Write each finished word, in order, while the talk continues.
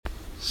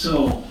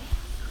So,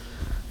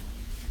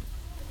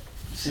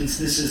 since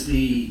this is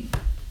the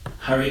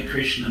Hare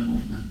Krishna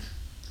movement,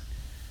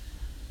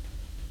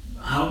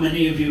 how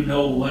many of you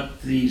know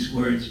what these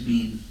words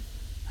mean?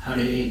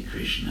 Hare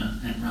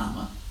Krishna and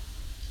Rama.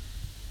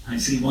 I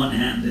see one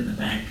hand in the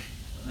back.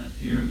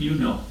 You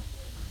know.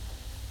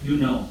 You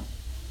know.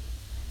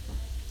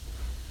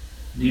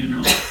 Do you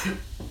know?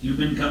 You've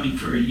been coming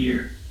for a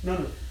year.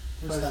 No.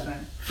 First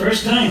time.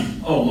 First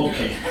time? Oh,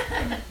 okay.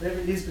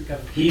 He's been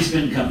coming. He's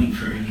been coming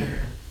for a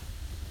year.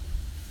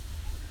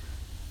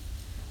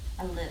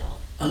 A little.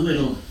 A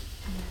little.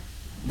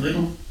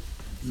 Little?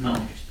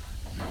 No.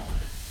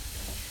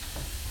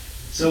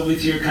 So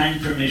with your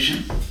kind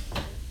permission,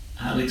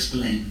 I'll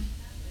explain.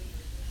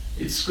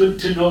 It's good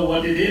to know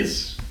what it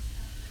is.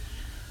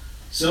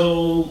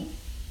 So,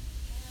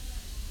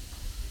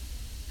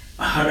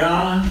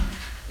 hara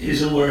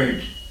is a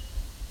word.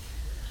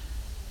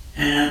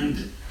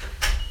 And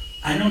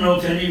I don't know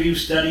if any of you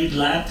studied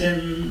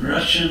Latin,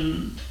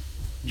 Russian,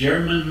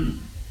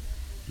 German.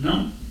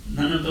 No?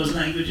 None of those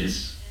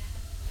languages?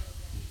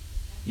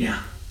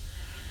 Yeah.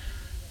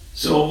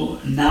 So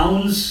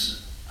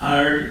nouns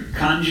are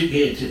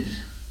conjugated.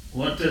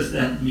 What does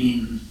that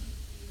mean?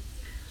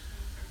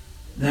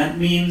 That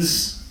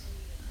means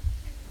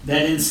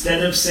that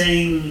instead of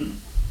saying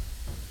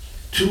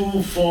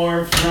to,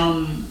 for,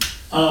 from,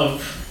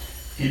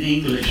 of in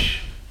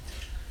English,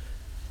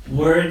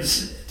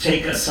 words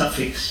take a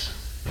suffix.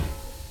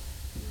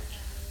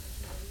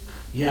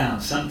 Yeah,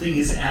 something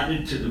is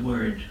added to the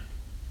word.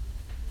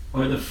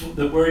 Or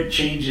the word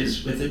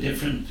changes with a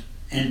different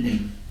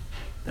ending.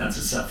 That's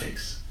a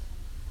suffix.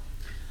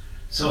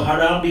 So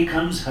hara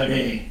becomes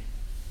hare.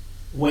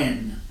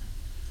 When.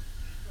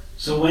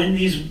 So when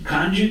these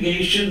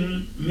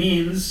conjugation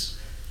means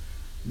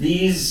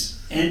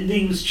these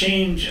endings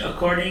change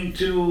according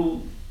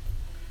to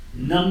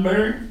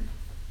number,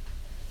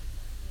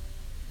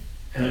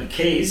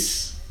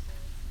 case,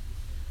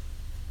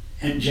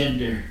 and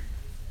gender.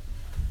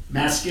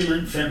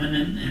 Masculine,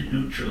 feminine, and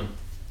neutral.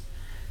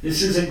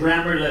 This is a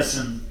grammar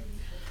lesson.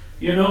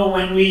 You know,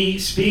 when we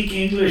speak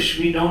English,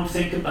 we don't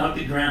think about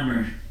the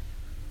grammar.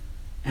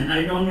 And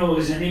I don't know,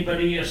 is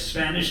anybody a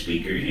Spanish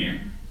speaker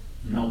here?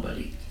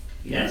 Nobody.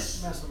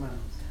 Yes?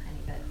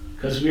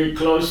 Because we're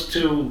close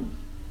to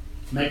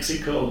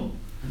Mexico,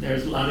 and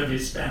there's a lot of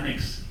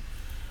Hispanics.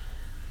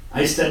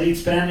 I studied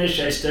Spanish,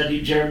 I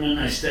studied German,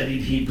 I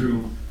studied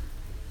Hebrew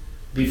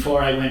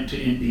before I went to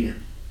India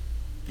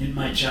in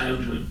my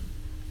childhood.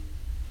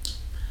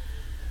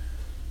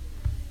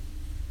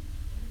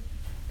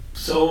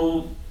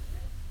 So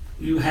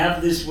you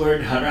have this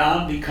word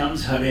hara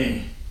becomes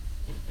hare.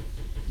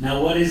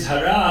 Now what is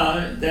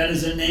hara? That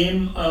is a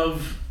name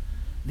of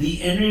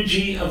the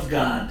energy of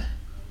God.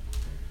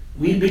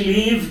 We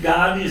believe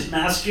God is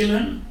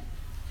masculine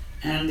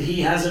and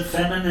he has a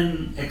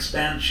feminine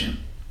expansion.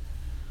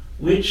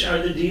 Which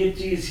are the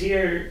deities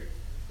here?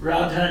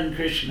 Radha and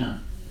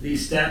Krishna,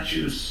 these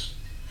statues,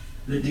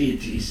 the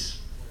deities.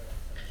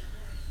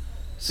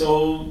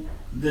 So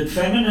the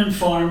feminine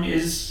form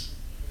is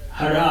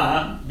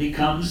hara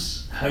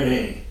becomes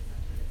hare.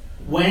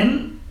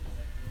 When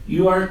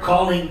you are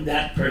calling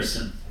that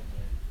person.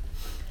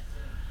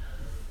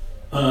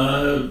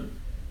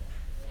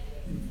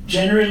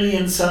 Generally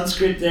in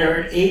Sanskrit there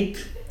are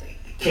 8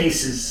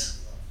 cases.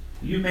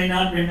 You may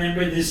not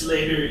remember this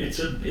later. It's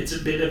a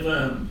bit of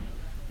a,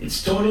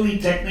 it's totally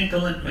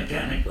technical and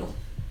mechanical.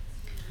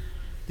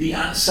 The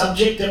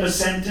subject of a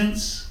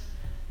sentence,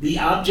 the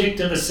object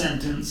of a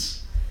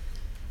sentence,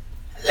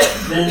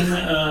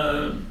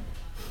 then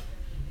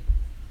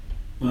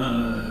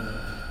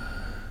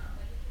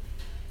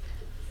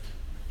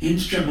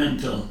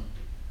instrumental.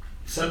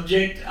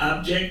 Subject,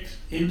 object,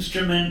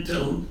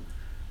 instrumental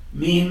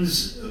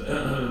means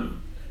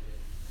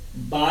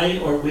by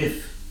or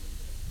with.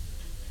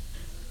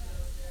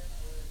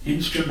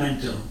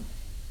 Instrumental.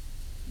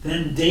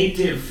 Then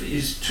dative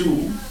is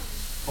to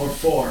or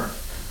for.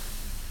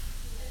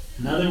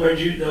 In other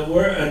words, the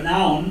word a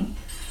noun.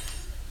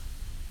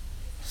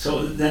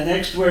 So the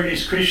next word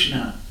is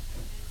Krishna.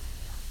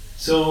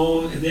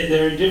 So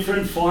there are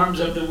different forms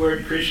of the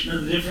word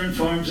Krishna, different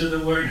forms of the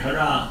word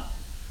hara.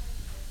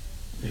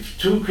 If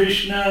to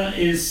Krishna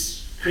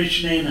is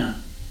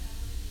Krishnena.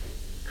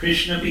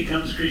 Krishna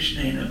becomes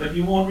Krishnena. But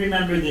you won't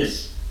remember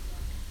this.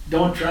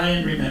 Don't try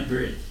and remember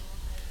it.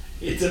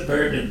 It's a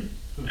burden.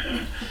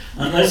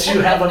 Unless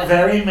you have a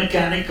very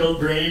mechanical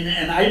brain,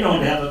 and I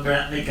don't have a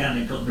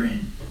mechanical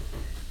brain.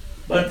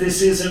 But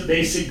this is a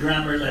basic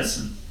grammar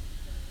lesson.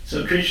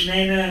 So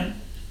Krishnena,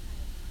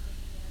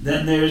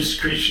 then there's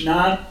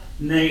Krishnat,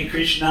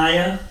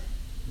 Krishnaya,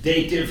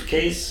 dative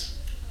case.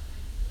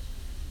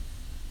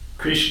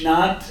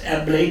 Krishnat,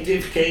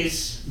 ablative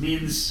case,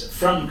 means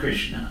from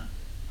Krishna.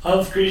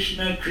 Of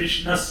Krishna,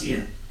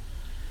 Krishnasya.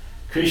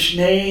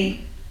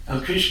 Krishnasya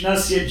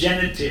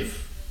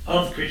genitive,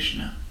 of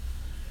Krishna.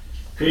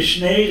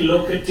 Krishna,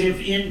 locative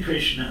in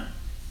Krishna.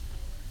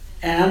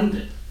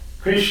 And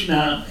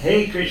Krishna,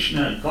 hey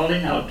Krishna,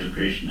 calling out to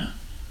Krishna.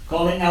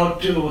 Calling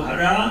out to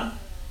Hara,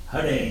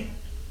 Hare.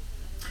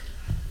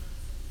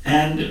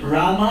 And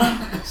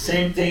Rama,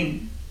 same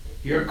thing.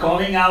 You're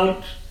calling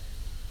out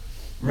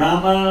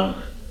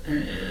Rama,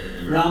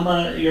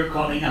 Rama, you're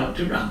calling out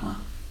to Rama.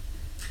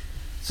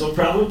 So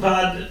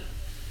Prabhupada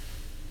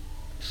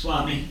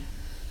Swami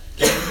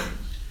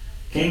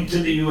came to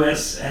the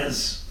US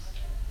as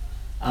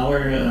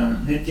our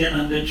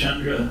Nityananda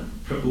Chandra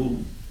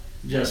Prabhu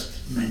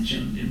just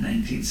mentioned in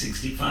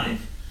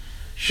 1965.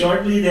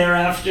 Shortly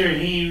thereafter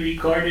he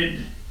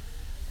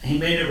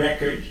made a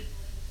record,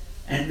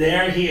 and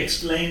there he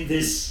explained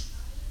this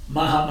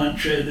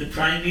Mahamantra, the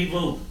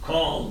primeval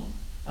call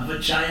of a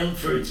child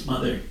for its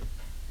mother.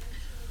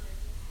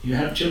 You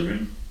have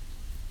children?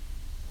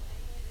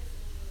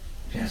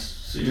 Yes,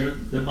 so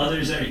the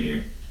mothers are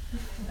here.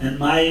 And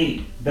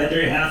my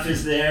better half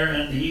is there,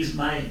 and he's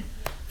my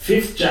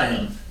fifth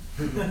child.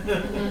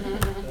 Number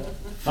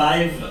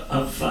 5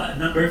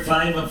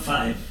 of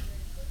 5.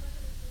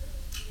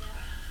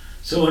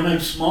 So when a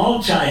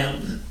small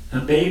child, a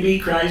baby,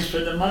 cries for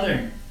the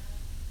mother,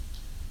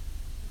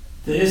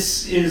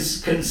 this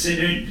is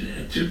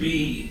considered to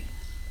be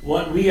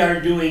what we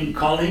are doing,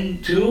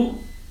 calling to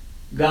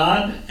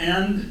God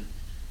and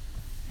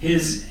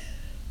His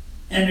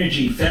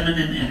energy,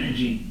 feminine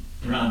energy,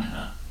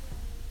 Radha.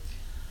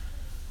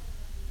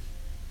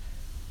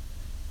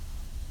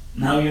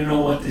 Now you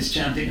know what this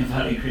chanting of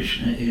Hare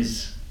Krishna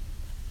is.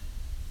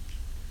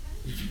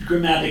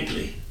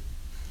 Grammatically.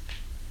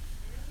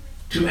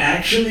 To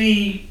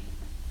actually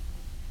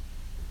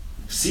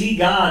see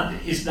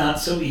God is not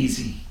so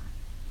easy.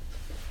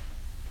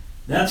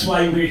 That's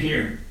why we're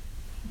here.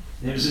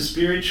 There's a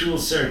spiritual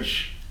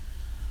search.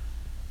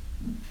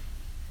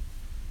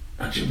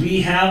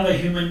 We have a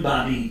human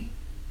body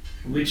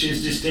which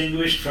is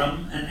distinguished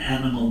from an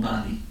animal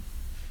body.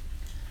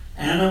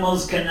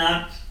 Animals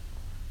cannot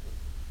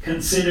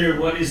consider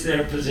what is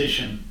their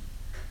position.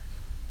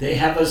 They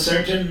have a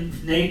certain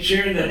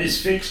nature that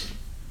is fixed,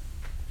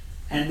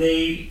 and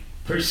they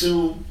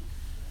pursue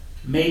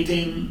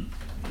mating,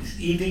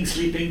 eating,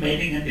 sleeping,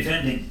 mating, and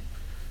defending.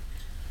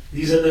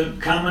 These are the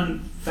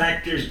common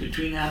factors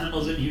between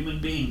animals and human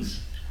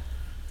beings.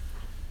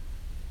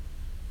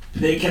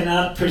 They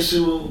cannot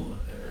pursue,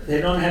 they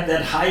don't have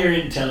that higher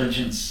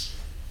intelligence.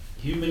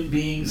 Human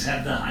beings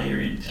have the higher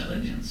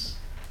intelligence.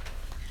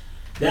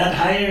 That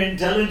higher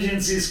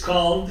intelligence is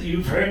called,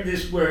 you've heard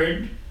this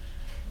word,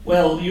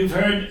 well, you've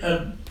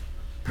heard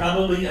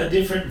probably a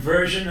different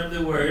version of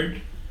the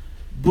word,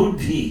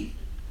 buddhi.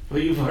 Well,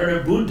 you've heard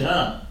of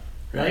Buddha,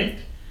 right?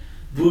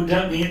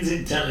 Buddha means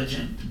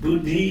intelligent.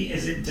 Buddhi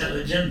is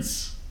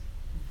intelligence.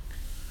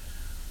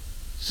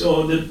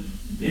 So the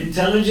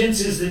intelligence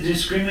is the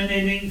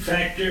discriminating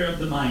factor of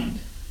the mind.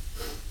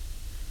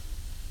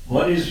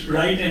 What is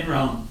right and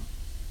wrong?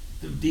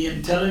 The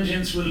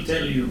intelligence will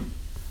tell you.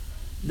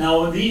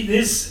 Now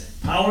this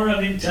power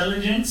of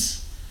intelligence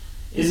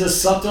is a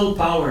subtle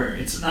power.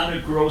 It's not a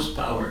gross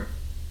power.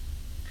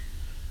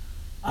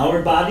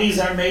 Our bodies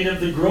are made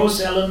of the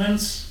gross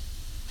elements,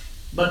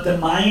 but the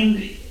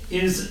mind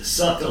is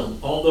subtle.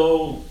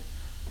 Although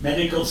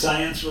medical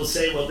science will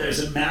say, well, there's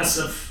a mass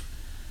of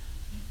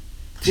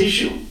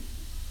tissue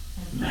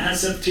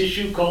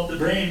called the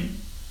brain.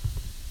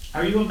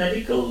 Are you a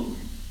medical?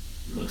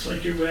 Looks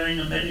like you're wearing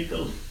a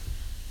medical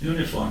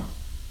uniform.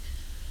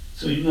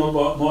 So you know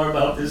more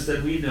about this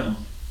than we know.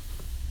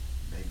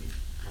 Maybe.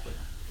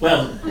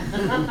 Well,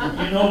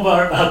 you know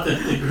more about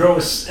the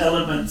gross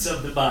elements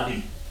of the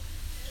body.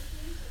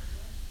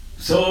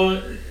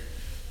 So,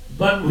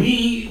 but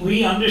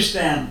we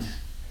understand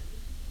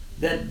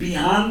that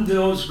beyond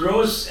those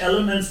gross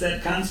elements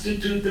that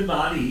constitute the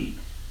body,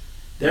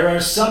 there are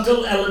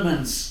subtle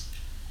elements.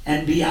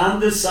 And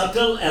beyond the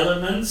subtle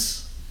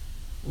elements,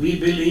 we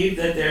believe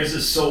that there's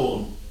a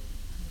soul.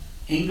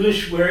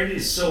 English word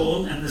is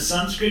soul, and the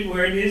Sanskrit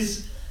word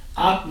is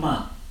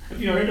Atma.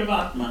 Have you heard of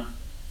Atma?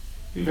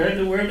 You've heard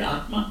the word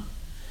Atma?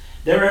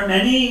 There are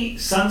many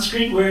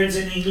Sanskrit words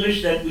in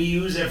English that we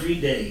use every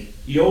day.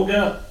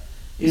 Yoga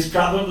is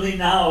probably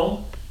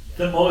now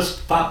the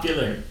most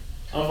popular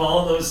of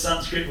all those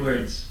Sanskrit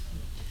words.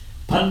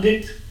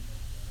 Pandit,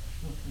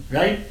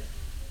 right?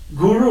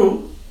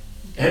 Guru,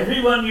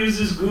 everyone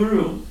uses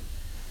guru.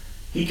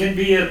 He can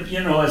be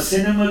a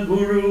cinema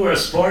guru, or a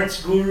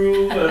sports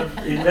guru, an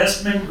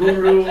investment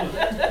guru.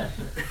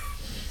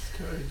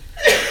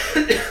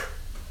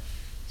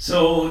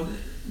 So,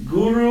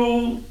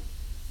 guru,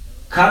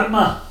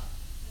 karma.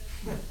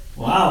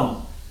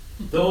 Wow.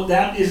 Though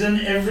that is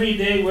an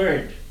everyday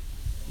word.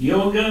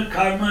 Yoga,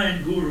 karma,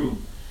 and guru.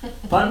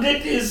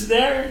 Pandit is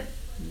there,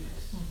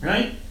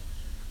 right?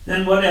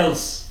 Then what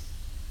else?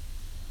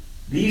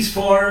 These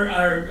 4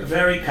 are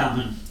very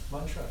common.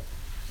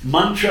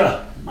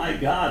 Mantra, my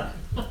God.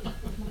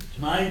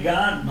 My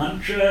God,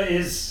 mantra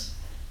is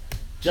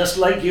just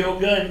like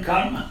yoga and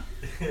karma.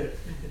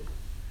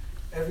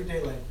 Everyday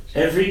language.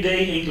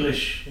 Everyday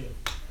English.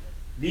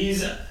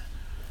 These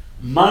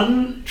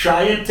man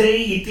trayate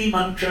iti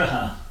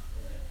mantraha.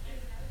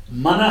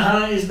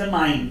 Manaha is the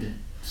mind.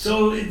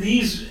 So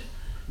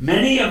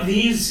many of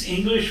these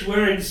English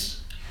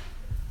words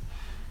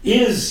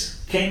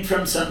came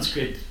from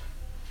Sanskrit.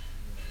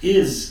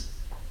 is.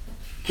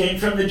 Came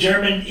from the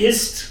German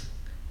ist,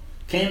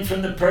 came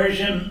from the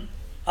Persian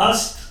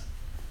ast.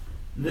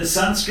 The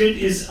Sanskrit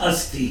is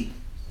asti.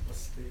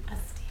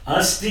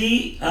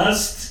 Asti,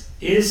 ast,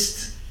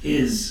 ist,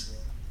 is.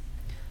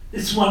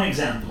 This is one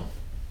example.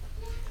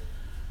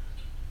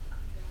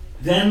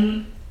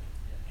 Then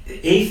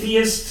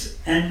atheist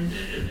and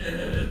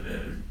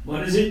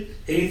what is it?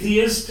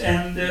 Atheist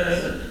and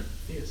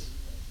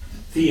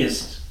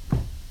theist.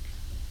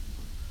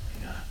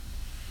 Yeah.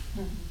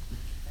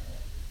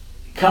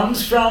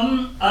 Comes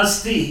from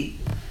asti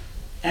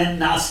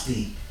and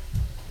nasti.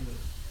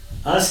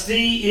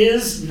 Asti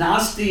is,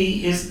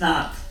 nasti is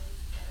not.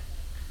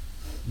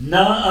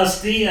 Na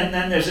asti, and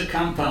then there's a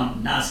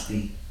compound,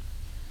 nasti.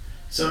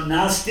 So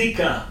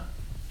nastika,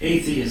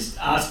 atheist.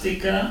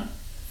 Astika,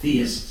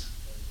 theist.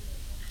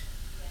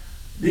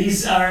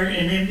 These are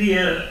in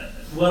India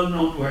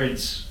well-known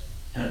words.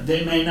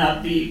 They may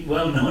not be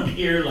well-known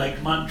here,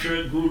 like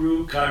mantra,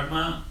 guru,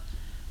 karma,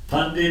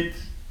 pandit,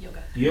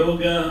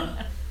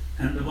 yoga,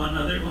 and the one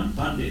other one,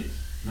 pandit.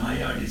 No,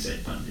 I already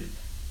said pandit.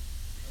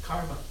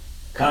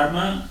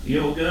 Karma,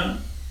 yoga,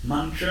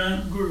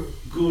 mantra, guru,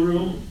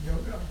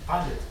 Yoga.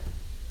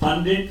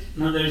 Pandit.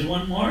 No, there's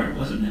one more,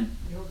 wasn't it?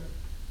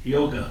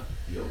 Yoga.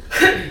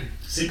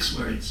 6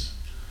 words.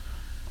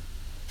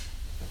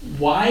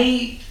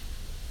 Why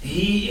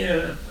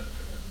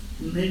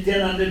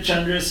Nityananda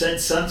Chandra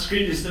said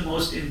Sanskrit is the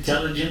most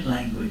intelligent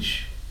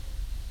language.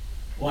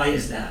 Why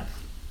is that?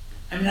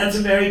 I mean, that's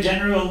a very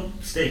general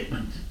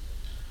statement.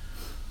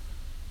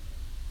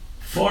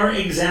 For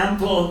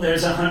example,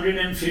 there's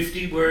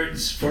 150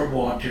 words for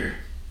water.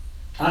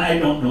 I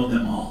don't know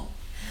them all.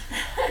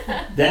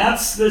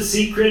 That's the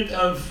secret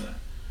of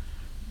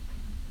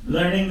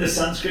learning the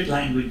Sanskrit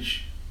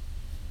language.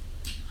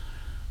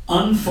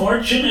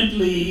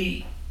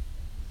 Unfortunately,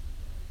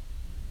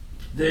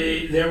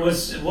 there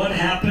was what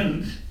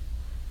happened.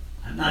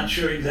 I'm not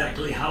sure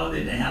exactly how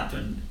it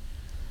happened,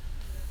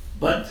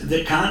 but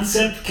the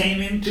concept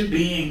came into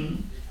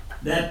being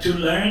that to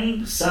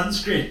learn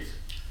Sanskrit,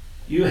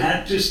 you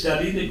had to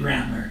study the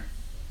grammar,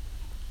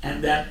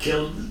 and that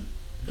killed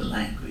the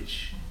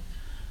language.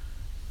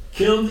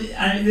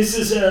 I mean, this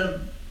is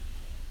a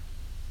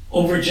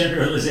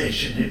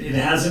overgeneralization. It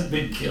hasn't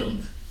been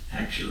killed,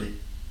 actually.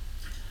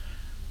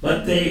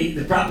 But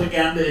the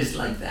propaganda is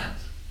like that.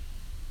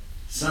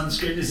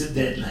 Sanskrit is a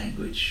dead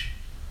language.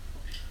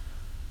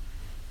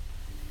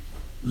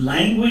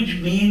 Language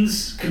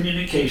means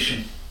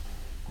communication.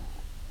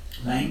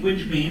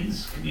 Language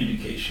means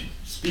communication.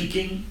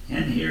 Speaking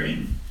and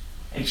hearing,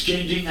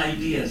 exchanging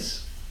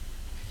ideas.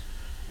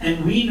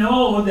 And we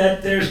know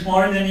that there's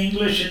more than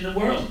English in the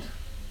world.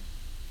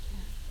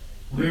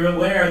 We're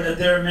aware that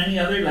there are many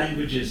other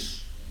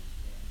languages.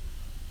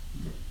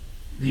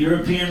 The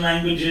European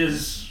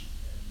languages,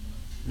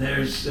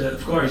 there's,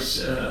 of course,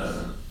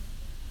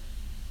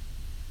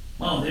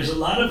 there's a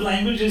lot of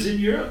languages in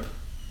Europe.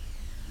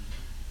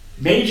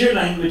 Major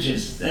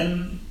languages,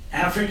 then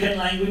African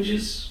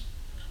languages.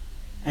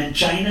 And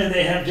China,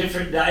 they have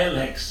different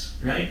dialects,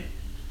 right?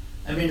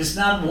 I mean, it's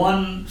not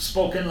one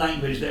spoken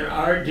language. There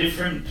are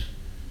different.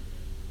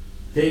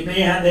 They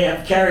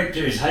have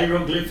characters,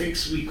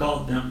 hieroglyphics we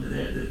call them,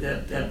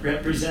 that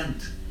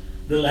represent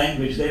the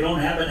language. They don't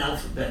have an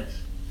alphabet.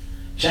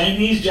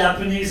 Chinese,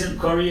 Japanese, and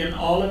Korean,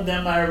 all of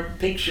them are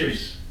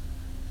pictures.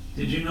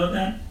 Did you know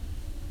that?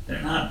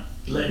 They're not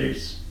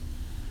letters.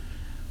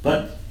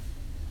 But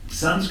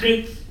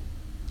Sanskrit,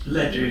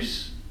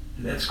 letters.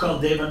 That's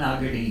called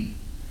Devanagari,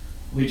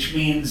 which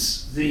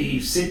means the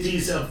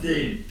cities of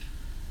the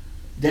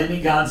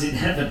demigods in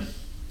heaven.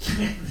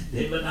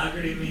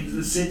 Devanagari means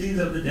the cities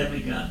of the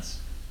demigods.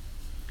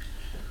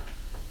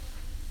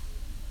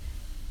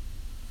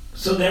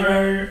 So there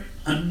are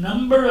a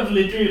number of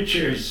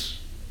literatures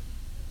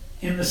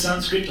in the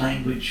Sanskrit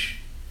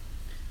language.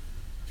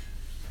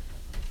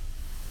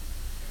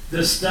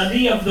 The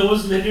study of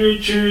those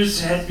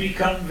literatures had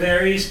become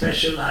very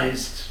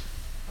specialized,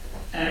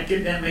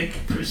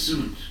 academic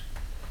pursuit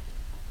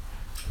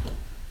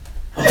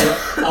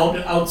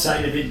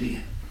outside of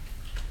India.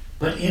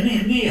 But in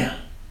India,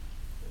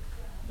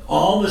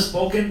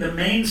 the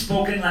main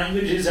spoken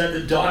languages are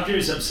the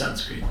daughters of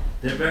Sanskrit.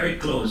 They're very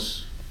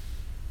close.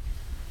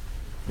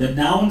 The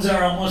nouns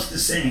are almost the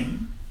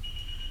same,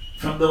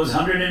 from those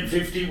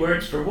 150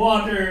 words for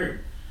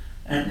water,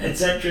 and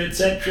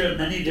etc.,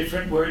 many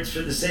different words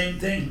for the same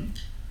thing.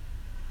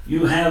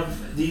 You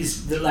have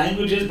the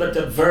languages, but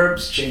the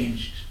verbs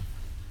changed.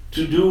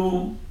 To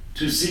do,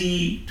 to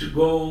see, to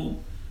go,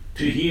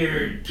 to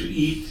hear, to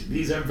eat,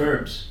 these are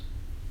verbs.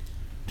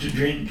 To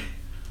drink.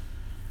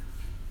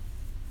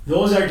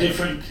 Those are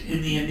different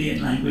in the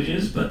Indian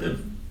languages, but the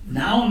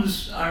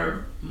nouns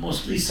are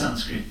mostly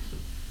Sanskrit.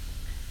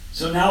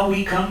 So now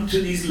we come to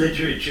these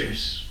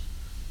literatures,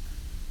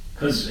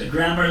 because a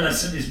grammar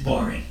lesson is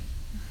boring,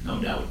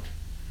 no doubt.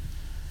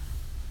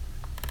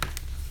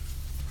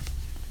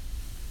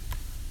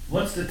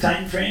 What's the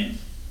time frame?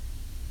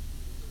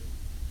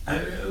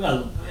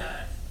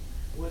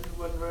 When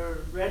we're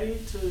ready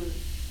to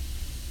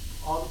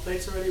all the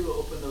plates are ready, we'll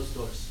open those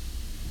doors.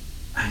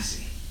 I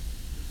see.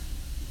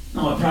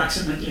 No,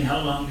 approximately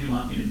how long do you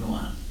want me to go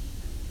on?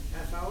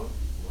 Half hour?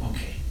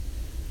 Okay.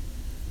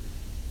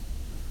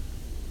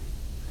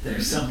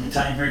 There's some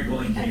timer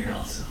going here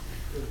also.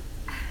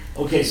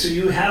 Okay, so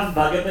you have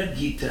Bhagavad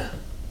Gita.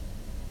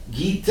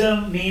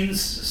 Gita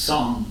means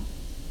song.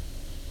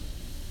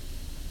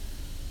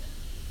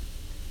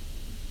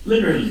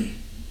 Literally,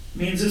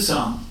 means a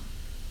song.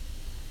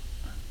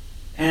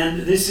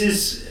 And this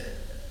is,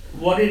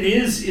 what it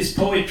is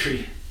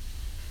poetry.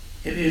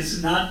 It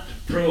is not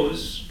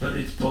prose, but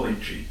it's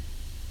poetry.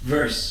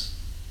 Verse.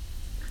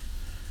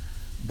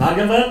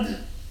 Bhagavad,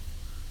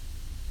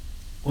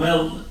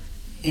 well,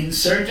 in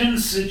certain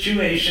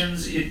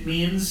situations it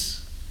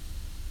means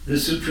the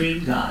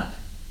Supreme God.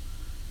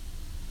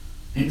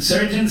 In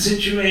certain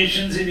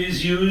situations it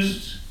is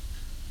used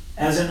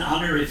as an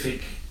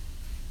honorific,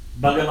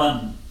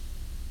 Bhagavan.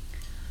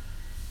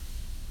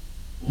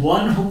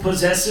 One who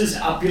possesses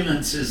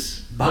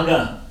opulences,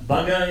 Bhaga.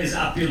 Bhaga is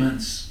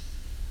opulence.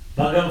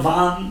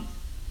 Bhagavan,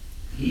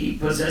 he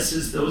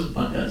possesses those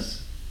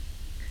bhagas.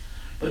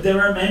 But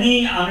there are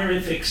many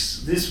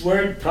honorifics. This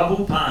word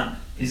Prabhupada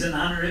is an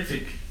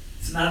honorific.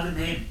 It's not a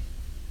name.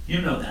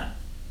 You know that.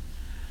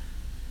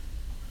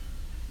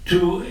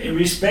 To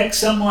respect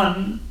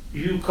someone,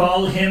 you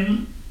call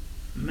him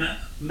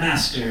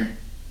master.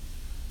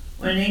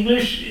 When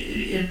English,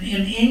 in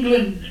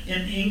England,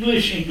 in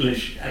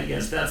English, I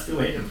guess that's the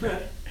way to put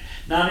it.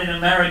 Not in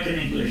American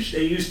English.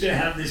 They used to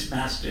have this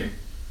master.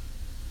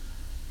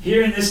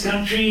 Here in this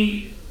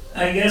country,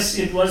 I guess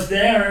it was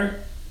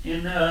there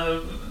in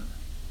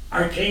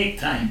archaic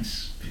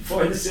times,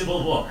 before the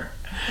Civil War,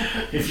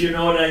 if you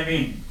know what I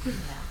mean.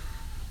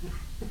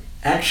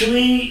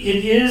 Actually,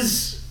 it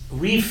is,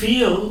 we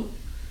feel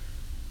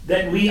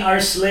that we are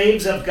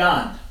slaves of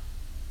God,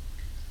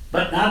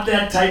 but not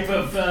that type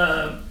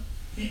of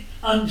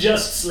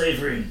unjust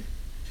slavery,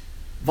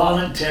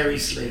 voluntary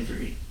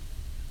slavery,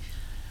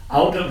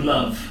 out of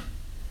love.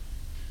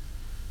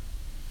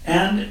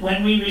 And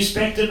when we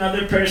respect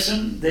another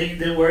person,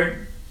 the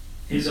word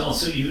is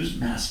also used,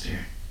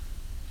 master.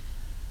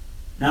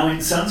 Now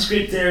in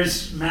Sanskrit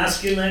there's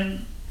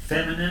masculine,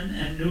 feminine,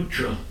 and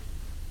neutral.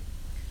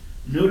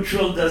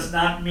 Neutral does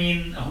not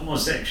mean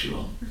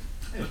homosexual,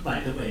 by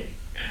the way.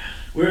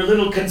 We're a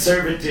little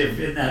conservative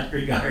in that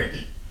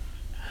regard.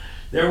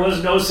 There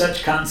was no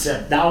such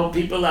concept. Now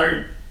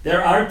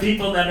there are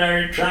people that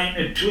are trying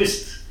to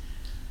twist.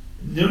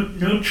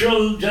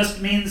 Neutral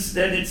just means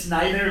that it's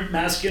neither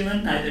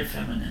masculine, neither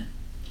feminine.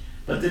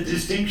 But the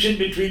distinction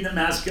between the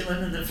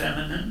masculine and the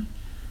feminine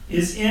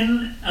is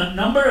in a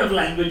number of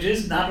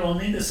languages, not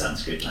only the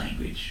Sanskrit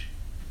language.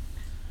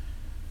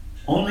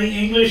 Only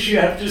English you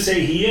have to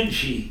say he and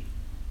she.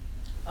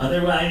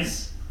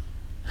 Otherwise,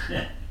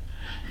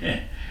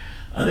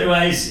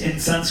 otherwise in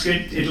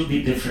Sanskrit it'll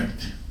be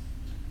different.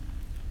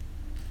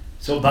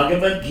 So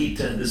Bhagavad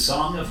Gita, the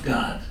Song of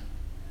God.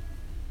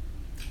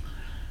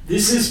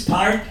 This is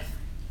part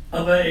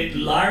of a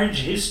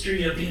large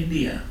history of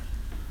India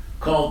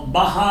called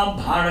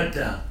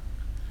Mahabharata.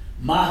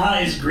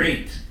 Maha is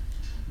great.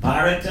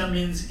 Bharata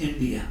means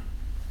India.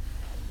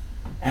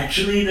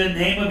 Actually, the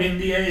name of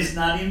India is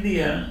not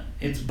India,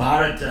 it's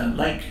Bharata.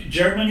 Like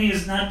Germany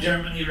is not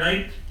Germany,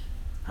 right?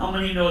 How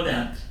many know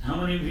that? How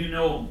many of you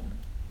know?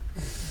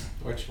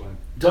 Deutschland.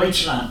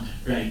 Deutschland,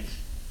 right.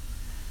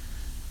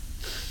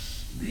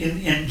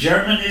 In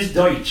German is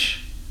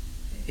Deutsch.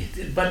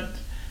 But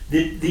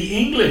the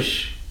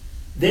English,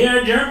 they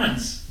are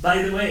Germans,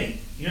 by the way.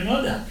 You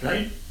know that,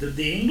 right?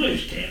 The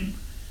English came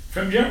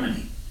from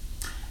Germany.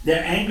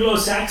 They're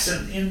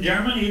Anglo-Saxon. In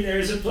Germany, there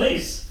is a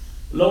place,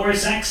 Lower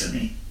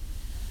Saxony.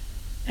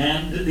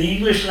 And the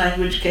English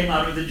language came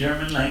out of the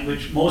German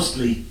language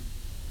mostly.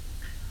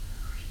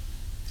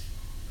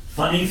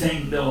 Funny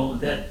thing, though,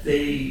 that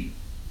the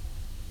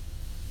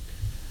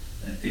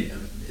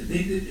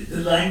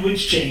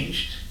language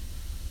changed,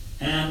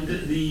 and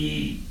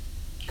the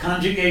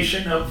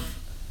conjugation of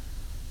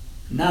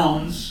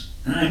nouns,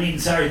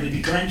 the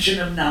declension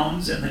of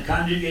nouns and the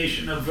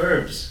conjugation of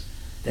verbs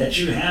that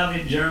you have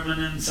in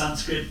German and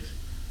Sanskrit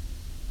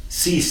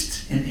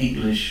ceased in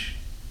English.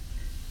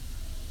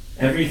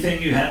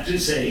 Everything you had to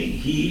say,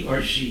 he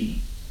or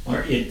she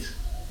or it.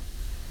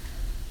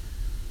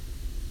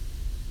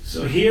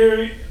 So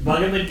here,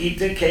 Bhagavad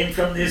Gita came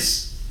from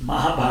this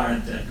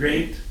Mahabharata,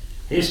 great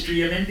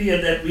history of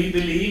India that we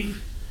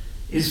believe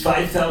is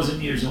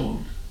 5,000 years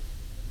old.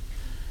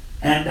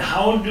 And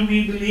how do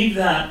we believe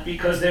that?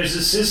 Because there's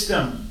a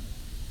system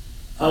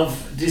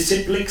of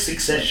disciplic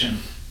succession.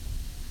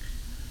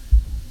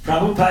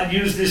 Prabhupada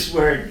used this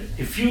word.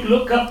 If you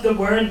look up the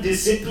word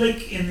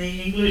disciplic in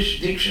the English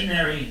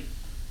dictionary,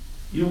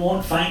 you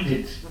won't find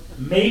it.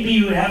 Maybe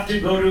you have to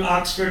go to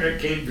Oxford or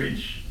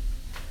Cambridge,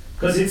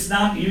 because it's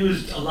not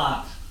used a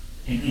lot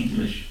in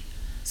English.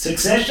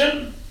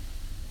 Succession,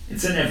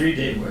 it's an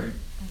everyday word.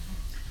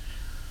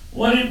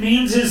 What it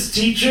means is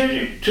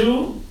teacher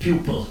to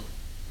pupil,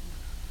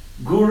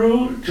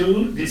 guru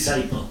to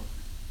disciple.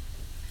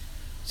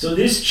 So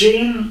this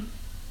chain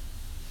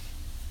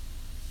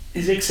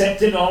is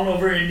accepted all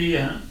over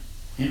India.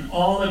 And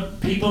all the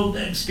people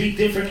that speak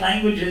different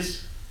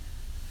languages,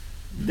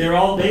 they're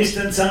all based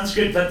on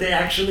Sanskrit, but they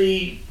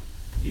actually,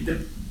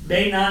 you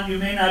may not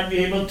be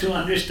able to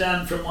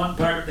understand from one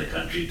part of the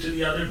country to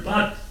the other,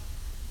 but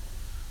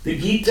the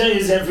Gita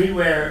is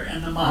everywhere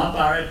and the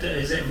Mahabharata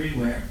is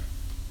everywhere.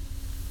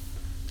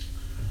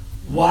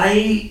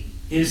 Why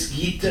is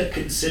Gita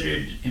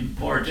considered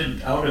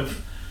important? Out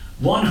of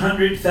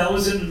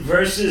 100,000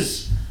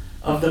 verses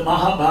of the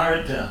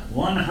Mahabharata,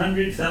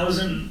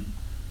 100,000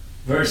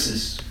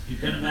 verses. You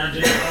can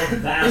imagine how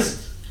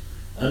vast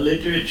a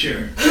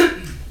literature.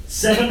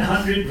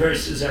 700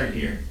 verses are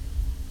here.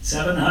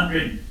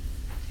 700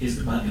 is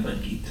the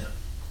Bhagavad Gita.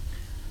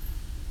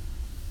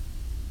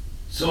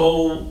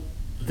 So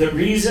the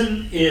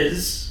reason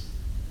is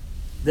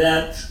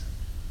that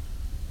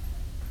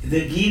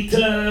the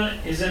Gita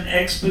is an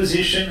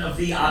exposition of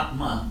the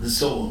Atma, the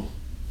soul.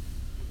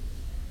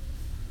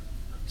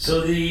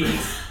 So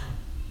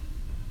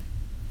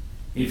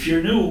if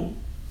you're new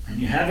and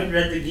you haven't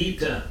read the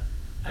Gita,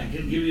 I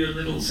can give you a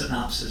little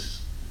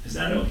synopsis. Is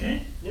that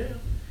okay? Yeah.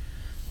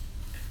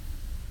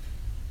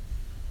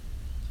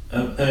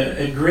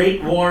 A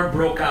great war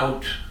broke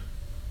out.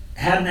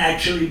 Hadn't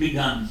actually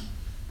begun.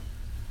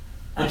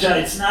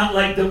 Acha, it's not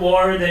like the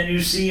war that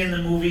you see in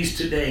the movies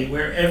today,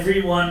 where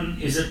everyone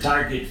is a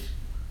target.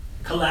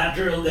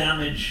 Collateral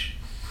damage.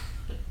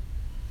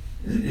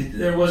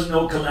 There was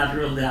no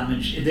collateral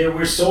damage. There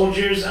were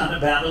soldiers on a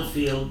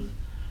battlefield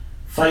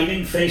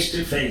fighting face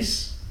to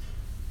face.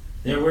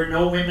 There were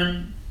no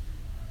women.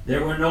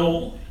 There were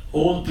no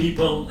old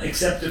people,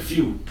 except a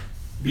few.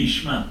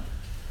 Bhishma.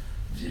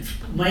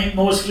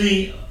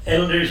 Mostly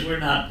elders were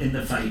not in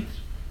the fight.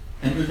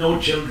 And no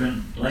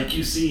children, like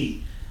you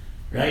see,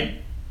 right?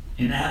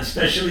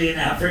 Especially in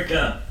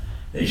Africa,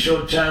 they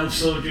showed child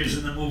soldiers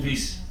in the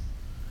movies.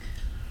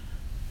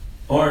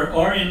 Or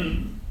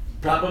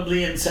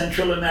probably in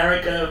Central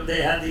America,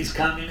 they had these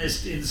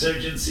communist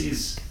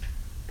insurgencies.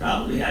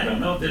 Probably, I don't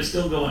know if they're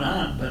still going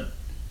on, but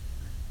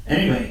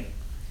anyway,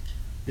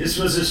 this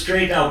was a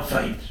straight out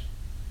fight.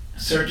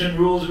 Certain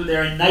rules were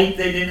there. At night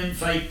they didn't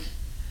fight.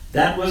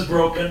 That was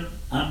broken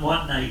on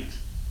one night.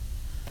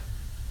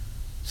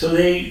 So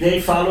they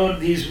followed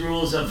these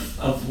rules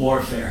of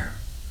warfare.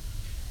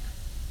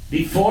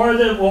 Before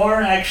the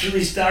war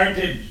actually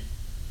started,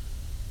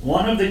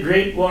 one of the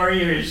great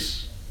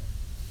warriors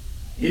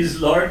is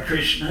Lord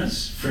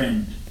Krishna's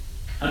friend.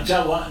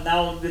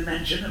 Now the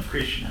mention of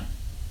Krishna.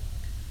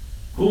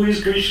 Who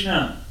is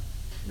Krishna?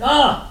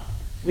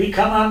 We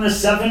come on the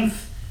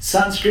 7th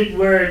Sanskrit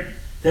word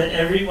that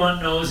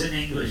everyone knows in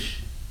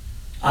English.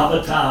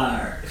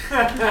 Avatar.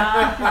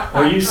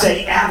 Or you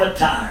say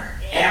avatar.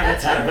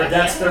 Avatar, but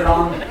that's the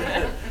wrong.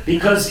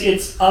 Because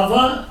it's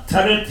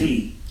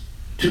avatarati,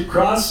 to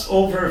cross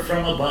over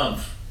from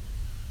above,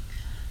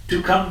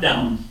 to come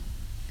down.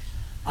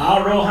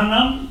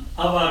 Arohanam,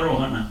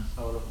 avarohanam.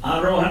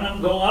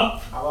 Arohanam, go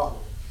up. Abajo.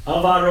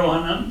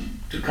 Avarohanam,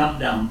 to come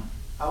down.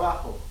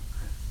 Abajo.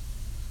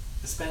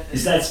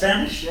 Is that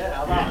Spanish?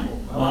 Yeah, abajo.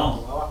 Wow.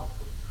 Abajo.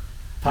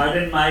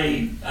 Pardon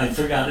I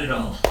forgot it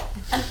all.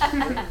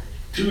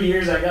 2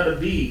 years I got a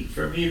B.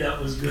 For me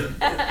that was good.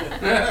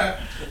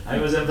 I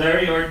was a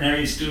very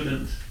ordinary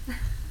student.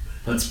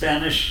 But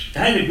Spanish, I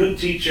had a good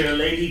teacher, a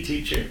lady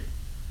teacher,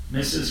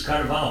 Mrs.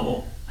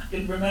 Carvalho. I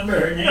can remember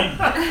her name.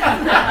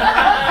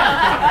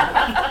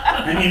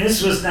 I mean,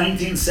 this was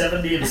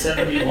 1970 and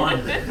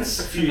 71. It's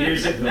a few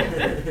years ago.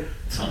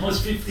 It's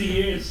almost 50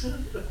 years.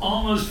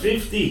 Almost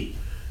 50.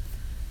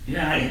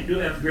 Yeah, I do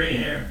have gray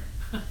hair.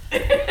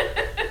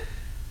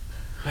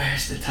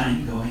 Where's the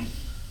time going?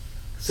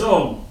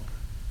 So,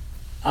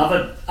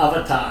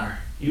 avatar.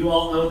 You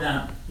all know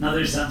that.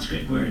 Another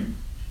Sanskrit word.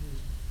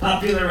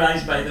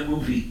 Popularized by the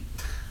movie.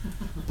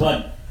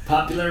 But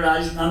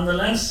popularized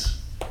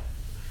nonetheless.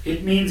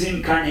 It means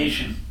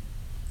incarnation.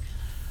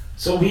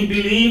 So we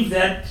believe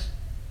that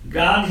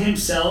God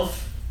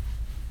Himself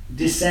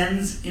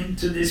descends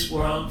into this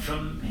world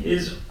from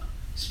His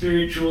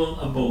spiritual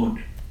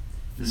abode,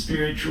 the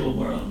spiritual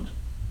world.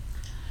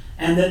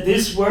 And that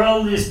this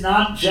world is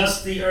not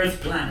just the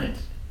Earth planet.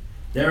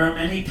 There are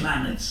many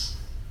planets.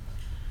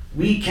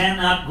 We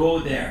cannot go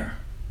there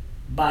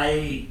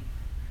by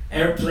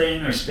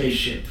airplane or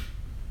spaceship.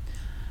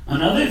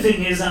 Another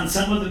thing is, on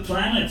some of the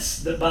planets,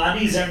 the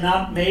bodies are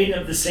not made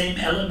of the same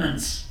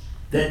elements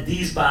that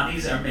these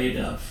bodies are made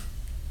of.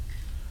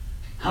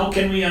 How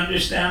can we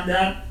understand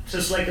that?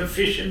 Just like a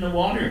fish in the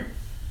water.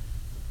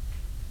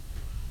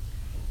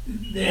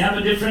 They have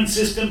a different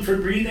system for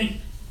breathing,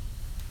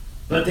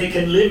 but they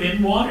can live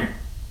in water.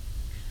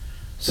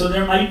 So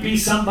there might be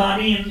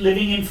somebody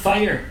living in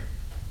fire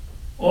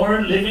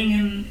or living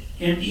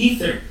in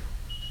ether.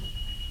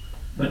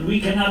 But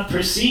we cannot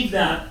perceive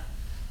that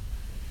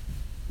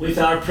with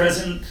our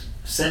present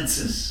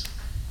senses.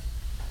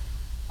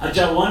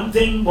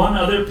 One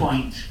other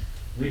point,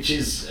 which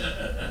is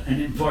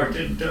an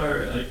important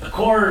or a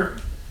core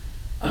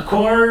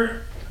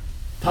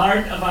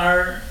part of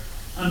our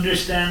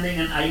understanding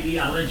and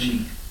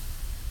ideology.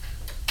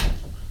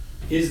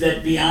 is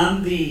that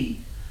beyond the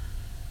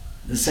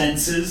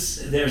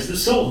senses, there's the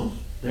soul,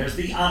 there's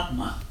the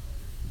Atma.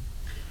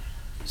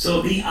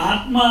 So the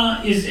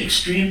Atma is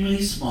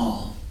extremely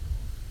small.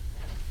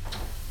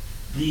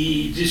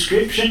 The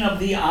description of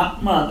the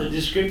Atma, the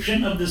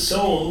description of the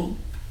soul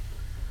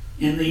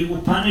in the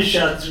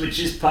Upanishads, which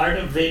is part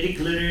of Vedic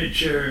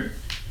literature,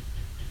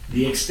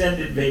 the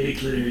extended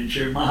Vedic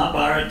literature,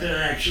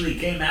 Mahabharata actually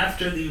came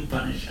after the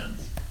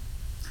Upanishads,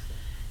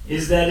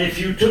 is that if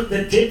you took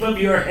the tip of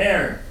your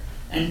hair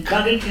and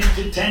cut it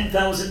into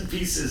 10,000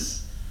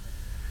 pieces,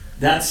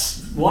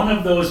 that's one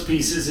of those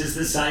pieces is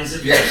the size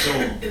of your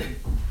soul.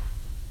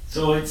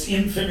 So it's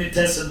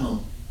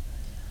infinitesimal.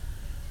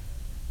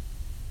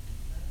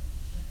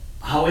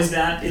 How is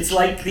that? It's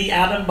like the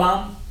atom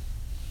bomb.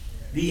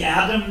 The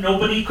atom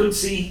nobody could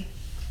see.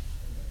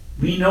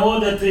 We know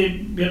that the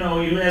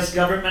US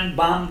government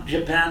bombed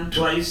Japan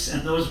twice,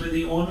 and those were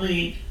the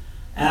only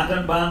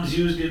atom bombs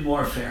used in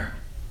warfare.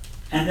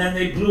 And then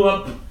they blew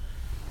up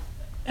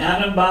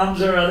atom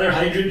bombs or other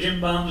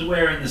hydrogen bombs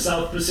where? In the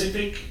South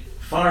Pacific,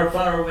 far,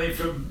 far away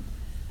from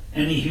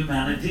any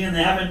humanity, and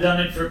they haven't done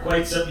it for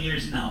quite some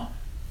years now.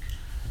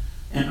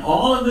 And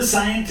all of the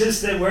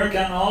scientists that work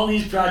on all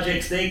these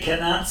projects, they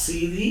cannot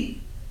see the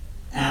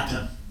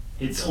atom.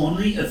 It's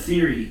only a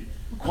theory,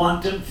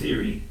 quantum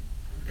theory,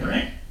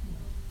 correct?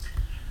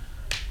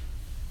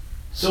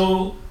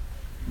 So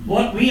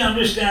what we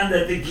understand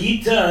that the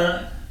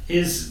Gita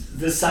is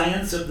the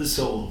science of the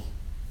soul.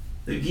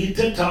 The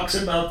Gita talks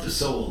about the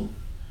soul.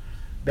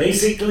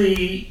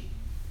 Basically,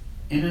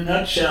 in a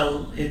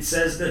nutshell, it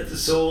says that the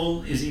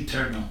soul is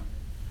eternal.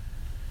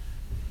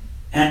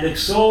 And the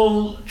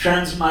soul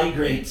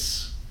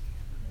transmigrates.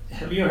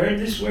 Have you heard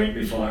this word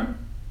before?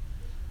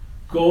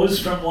 Goes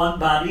from one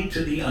body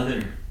to the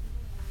other.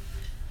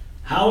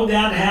 How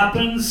that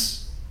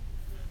happens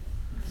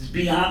is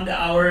beyond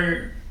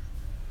our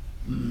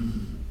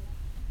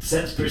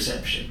sense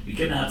perception. We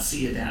cannot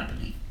see it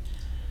happening.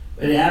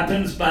 It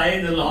happens by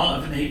the law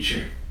of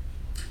nature.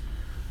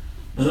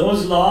 But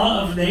those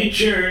law of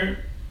nature,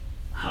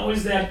 how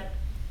is that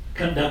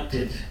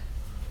conducted?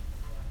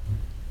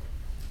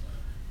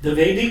 The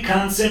Vedic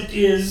concept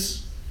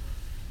is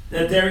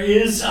that there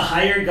is a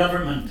higher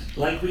government.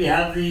 Like we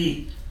have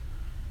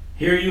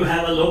here you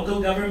have a local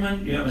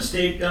government, you have a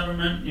state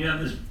government, you have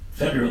the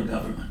federal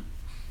government.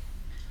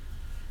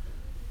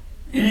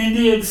 In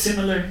India it's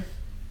similar.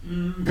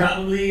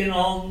 Probably in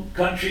all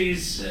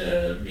countries,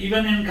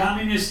 even in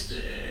communist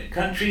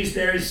countries,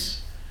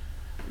 there's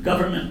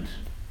government.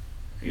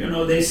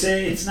 They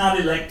say it's not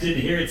elected,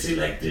 here it's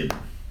elected.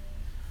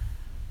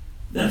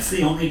 That's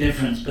the only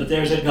difference, but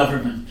there's a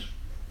government.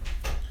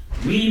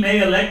 We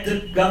may elect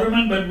the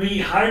government, but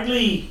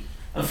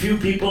a few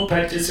people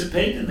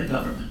participate in the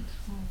government.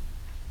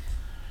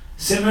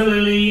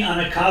 Similarly, on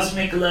a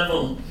cosmic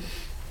level,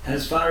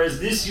 as far as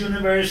this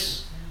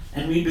universe,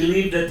 and we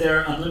believe that there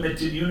are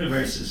unlimited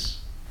universes,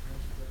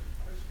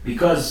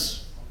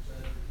 because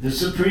the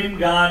Supreme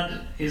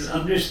God is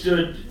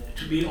understood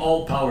to be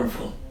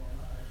all-powerful.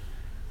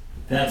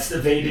 That's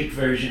the Vedic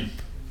version.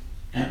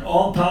 And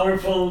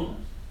all-powerful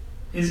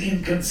is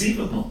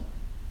inconceivable.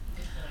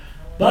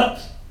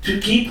 But to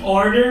keep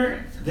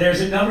order,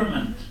 there's a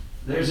government.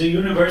 There's a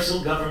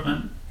universal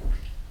government.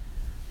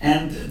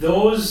 And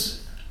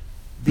those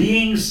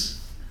beings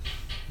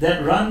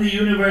that run the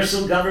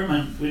universal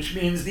government, which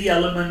means the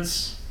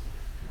elements,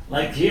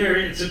 like here,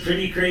 it's a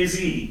pretty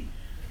crazy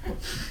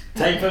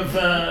type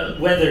of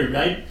weather,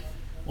 right?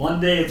 One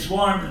day it's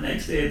warm, the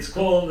next day it's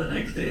cold, the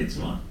next day it's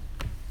warm.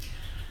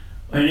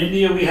 In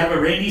India we have a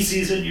rainy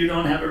season, you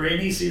don't have a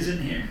rainy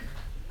season here.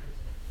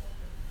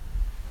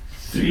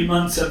 3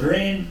 months of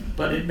rain,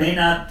 but it may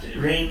not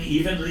rain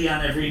evenly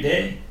on every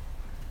day.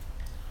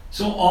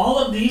 So all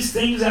of these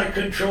things are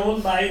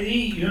controlled by the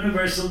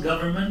universal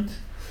government,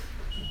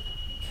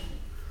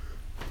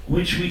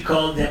 which we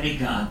call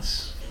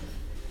demigods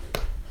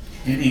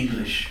in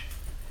English.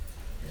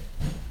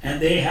 And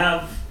they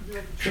have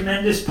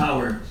tremendous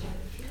power.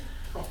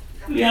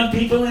 We have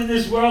people in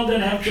this world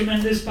that have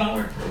tremendous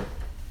power,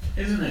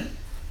 isn't it?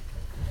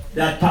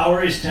 That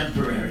power is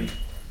temporary,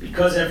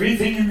 because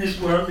everything in this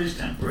world is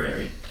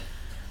temporary.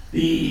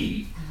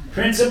 The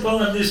principle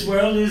of this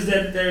world is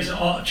that there's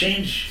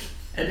change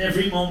at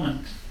every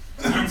moment,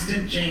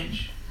 constant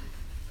change.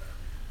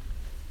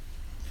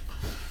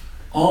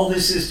 All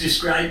this is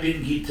described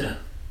in Gita.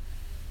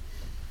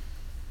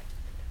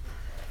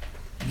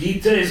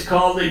 Gita is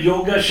called the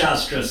Yoga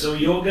Shastra. So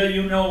yoga,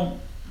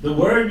 the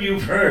word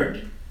you've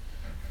heard.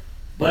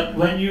 But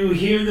when you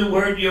hear the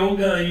word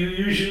yoga, you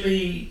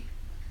usually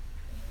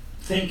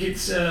think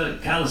it's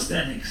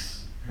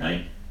calisthenics,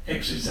 right?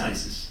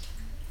 Exercises.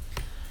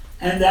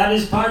 And that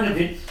is part of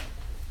it.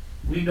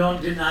 We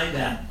don't deny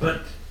that.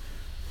 But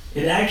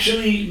it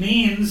actually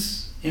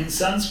means, in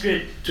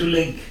Sanskrit, to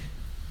link.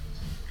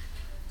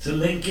 It's a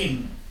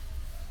linking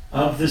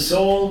of the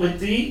soul with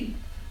the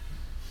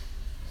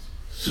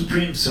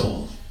Supreme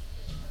Soul.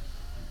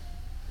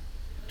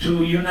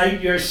 To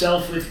unite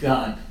yourself with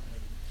God.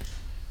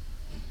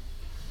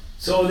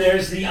 So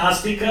there's the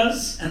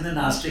Astikas and the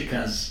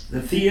Nastikas,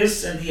 the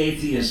theists and the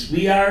atheists.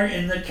 We are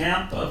in the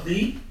camp of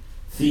the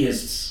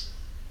theists.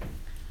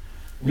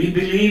 We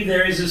believe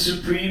there is a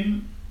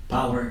supreme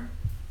power,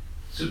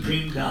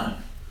 supreme God.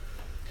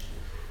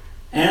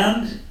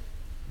 And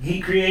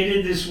He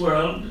created this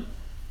world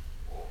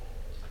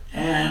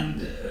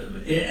and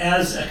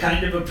as a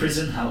kind of a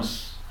prison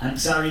house. I'm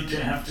sorry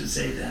to have to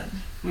say that.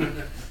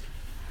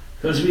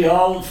 Because we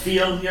all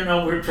feel,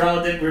 we're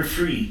proud that we're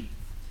free.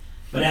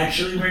 But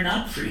actually we're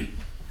not free.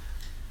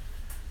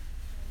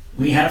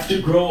 We have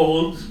to grow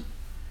old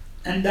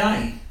and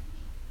die.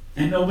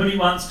 And nobody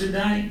wants to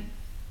die.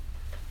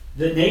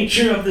 The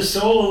nature of the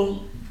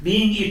soul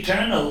being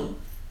eternal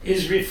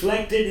is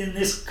reflected in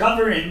this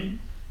covering,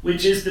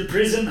 which is the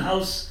prison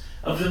house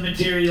of the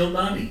material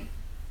body.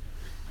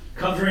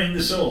 Covering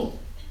the soul.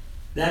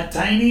 That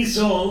tiny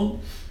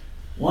soul,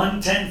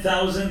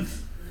 1/10,000th,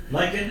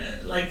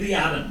 like the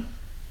atom,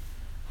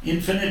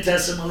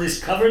 infinitesimal, is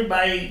covered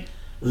by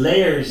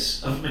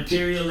layers of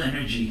material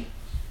energy.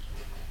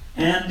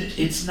 And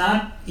it's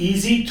not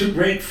easy to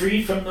break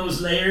free from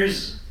those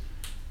layers,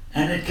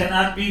 and it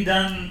cannot be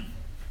done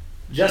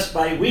just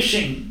by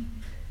wishing,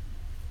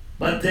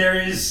 but there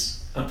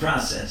is a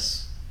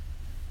process.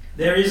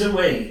 There is a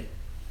way.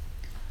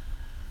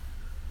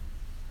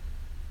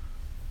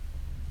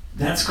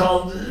 That's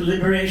called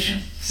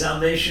liberation,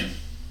 salvation,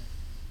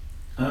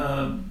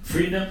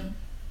 freedom.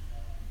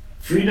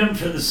 Freedom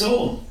for the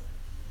soul.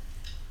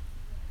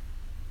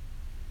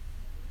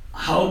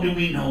 How do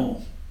we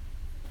know?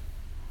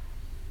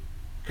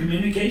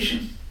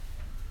 Communication.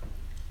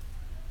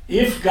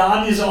 If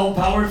God is all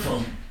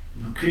powerful,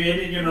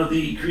 created,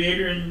 the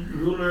creator and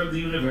ruler of the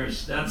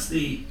universe, that's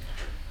the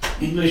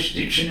English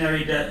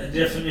dictionary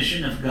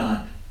definition of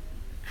God.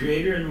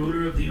 Creator and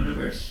ruler of the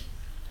universe.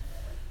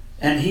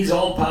 And He's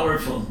all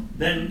powerful.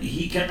 Then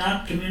He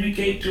cannot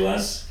communicate to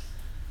us.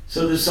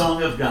 So the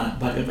Song of God,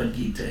 Bhagavad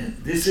Gita,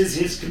 this is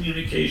His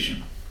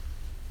communication.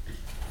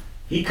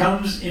 He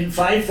comes in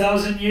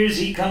 5,000 years,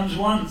 He comes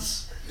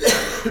once.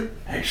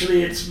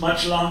 Actually, it's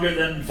much longer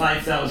than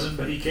 5,000,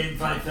 but He came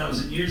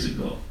 5,000 years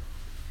ago.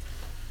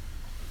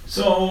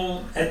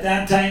 So at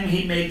that time,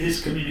 He made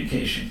this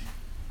communication.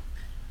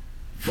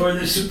 For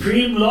the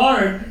Supreme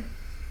Lord,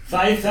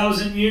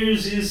 5,000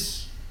 years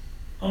is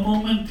a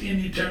moment in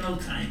eternal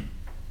time.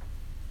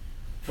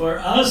 For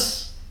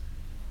us,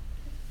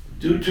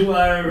 due to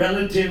our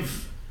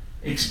relative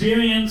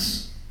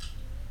experience,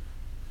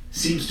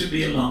 seems to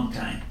be a long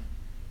time.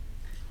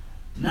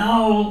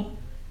 Now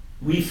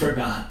we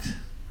forgot.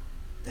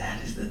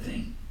 That is the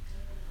thing.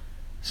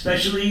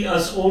 Especially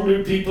us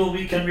older people,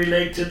 we can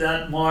relate to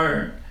that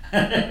more.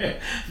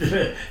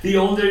 The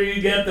older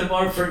you get, the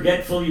more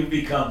forgetful you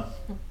become.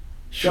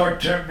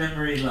 Short-term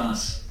memory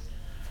loss.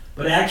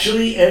 But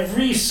actually,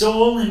 every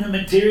soul in the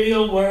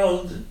material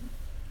world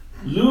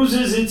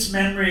loses its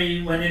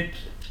memory when it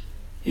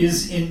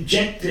is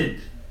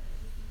injected,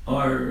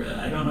 or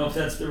I don't know if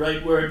that's the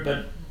right word,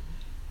 but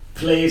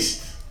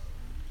placed,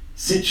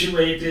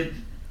 situated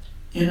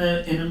in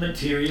a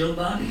material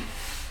body.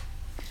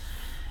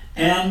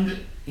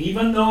 And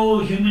even though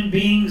human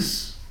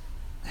beings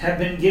have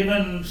been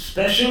given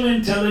special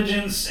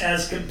intelligence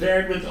as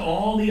compared with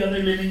all the other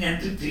living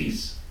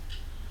entities,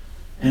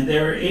 and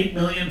there are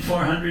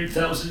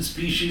 8,400,000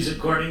 species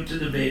according to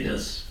the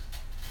Vedas,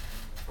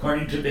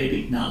 according to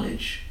Vedic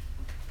knowledge,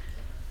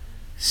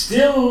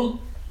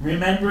 still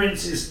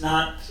remembrance is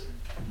not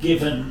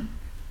given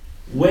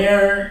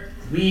where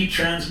we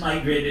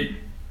transmigrated.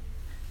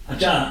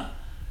 Acha,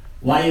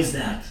 why is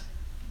that?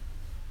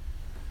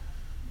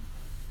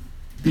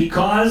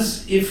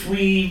 Because if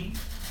we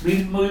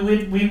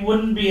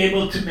wouldn't be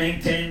able to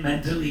maintain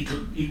mental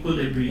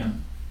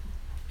equilibrium.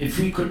 If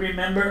we could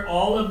remember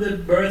all of the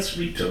births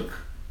we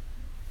took,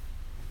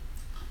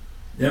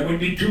 there would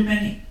be too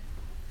many.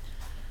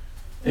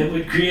 It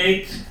would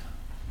create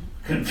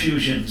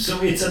confusion.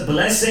 So it's a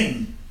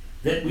blessing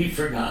that we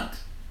forgot.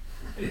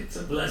 It's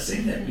a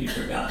blessing that we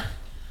forgot.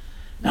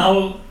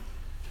 Now,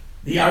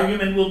 the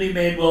argument will be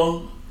made,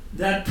 well,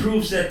 that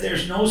proves that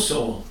there's no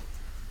soul.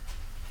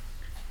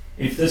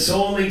 If the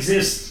soul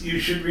exists, you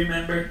should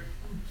remember.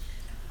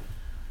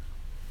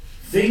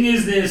 Thing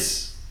is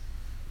this,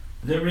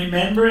 the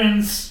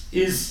remembrance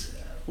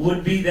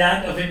would be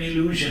that of an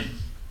illusion.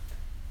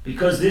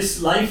 Because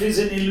this life is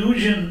an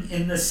illusion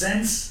in the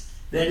sense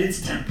that it's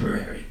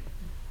temporary.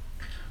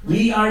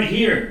 We are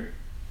here.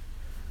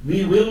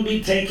 We will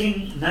be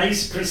taking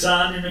nice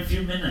prasad in a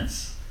few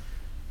minutes.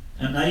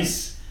 A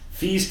nice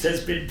feast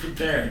has been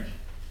prepared.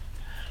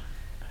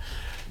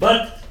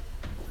 But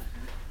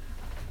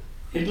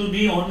it will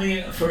be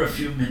only for a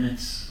few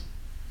minutes.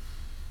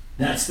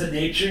 That's the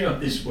nature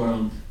of this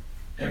world.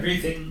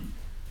 Everything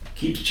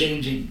keeps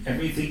changing.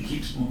 Everything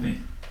keeps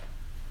moving.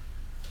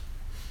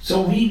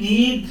 So we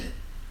need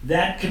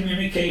that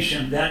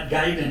communication, that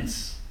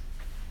guidance.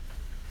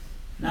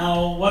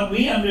 Now, what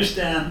we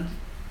understand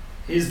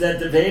is that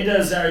the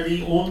Vedas are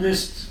the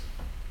oldest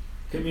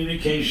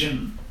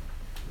communication.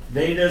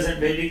 Vedas and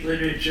Vedic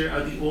literature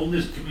are the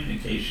oldest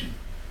communication.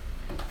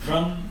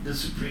 from the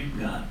Supreme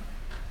God.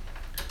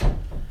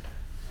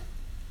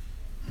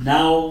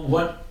 Now,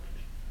 what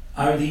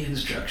are the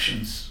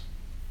instructions?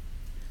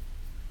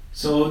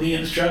 So the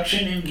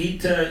instruction in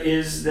Gita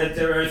is that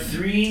there are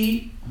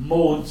 3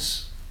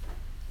 modes.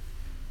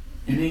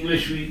 In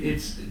English,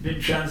 it's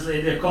been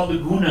translated, they're called the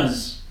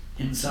gunas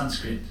in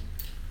Sanskrit.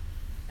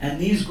 And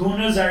these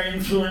gunas are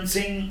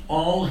influencing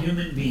all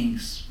human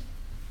beings.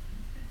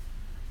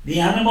 The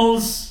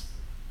animals,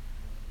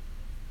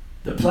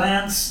 the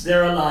plants,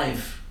 they're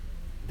alive.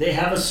 They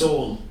have a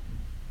soul.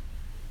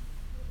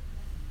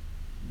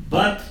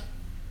 But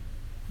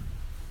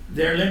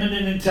their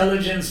limited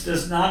intelligence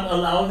does not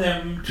allow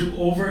them to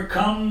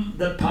overcome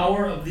the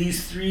power of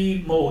these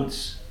 3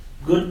 modes: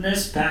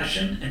 goodness,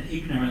 passion, and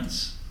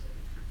ignorance.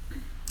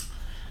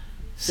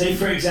 Say,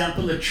 for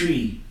example, a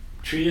tree.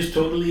 Tree is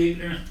totally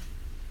ignorant.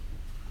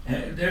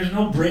 There's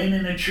no brain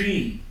in a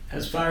tree,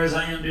 as far as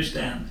I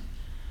understand.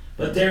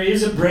 But there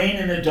is a brain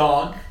in a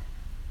dog,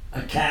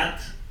 a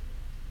cat,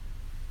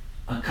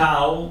 a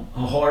cow,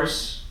 a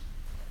horse.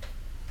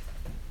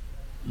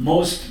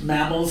 Most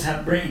mammals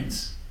have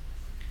brains.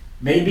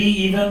 Maybe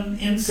even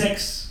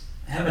insects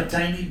have a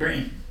tiny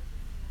brain.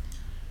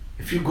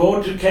 If you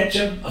go to catch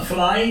a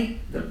fly,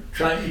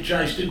 it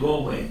tries to go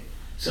away.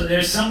 So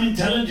there's some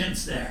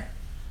intelligence there,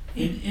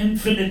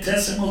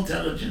 infinitesimal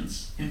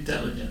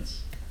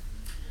intelligence.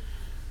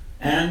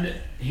 And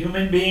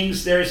human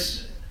beings,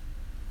 there's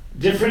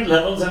different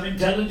levels of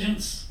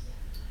intelligence.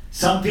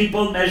 Some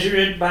people measure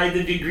it by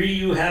the degree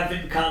you have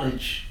in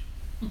college.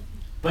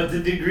 But the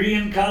degree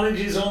in college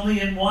is only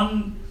in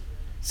one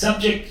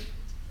subject.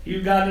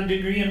 You got a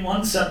degree in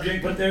one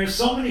subject, but there are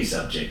so many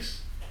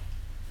subjects.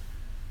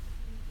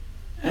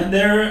 And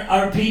there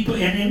are people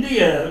in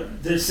India,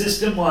 the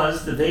system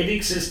was, the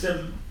Vedic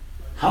system,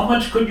 how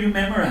much could you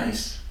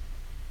memorize?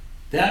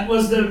 That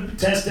was the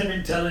test of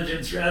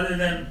intelligence, rather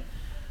than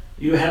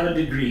you have a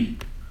degree.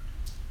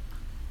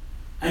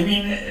 I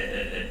mean,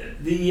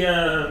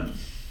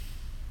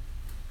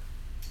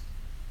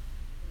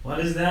 what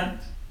is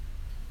that?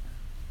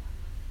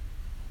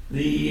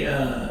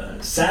 The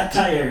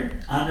satire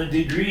on a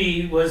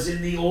degree was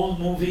in the old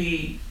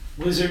movie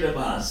Wizard of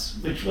Oz,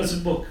 which was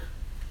a book,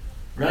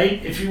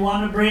 right? If you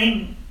want a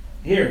brain,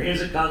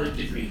 here's a college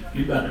degree.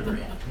 You got a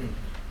brain.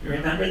 You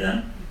remember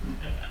that?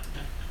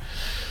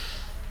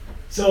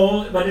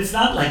 So, but it's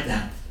not like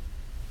that.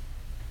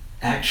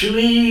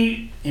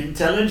 Actually,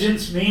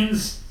 intelligence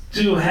means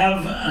to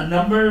have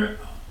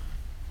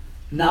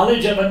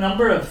knowledge of a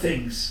number of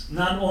things,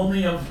 not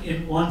only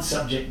in one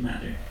subject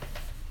matter.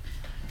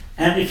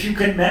 And if you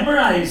can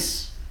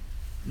memorize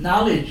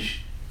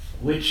knowledge,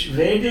 which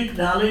Vedic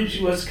knowledge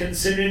was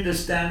considered the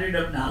standard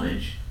of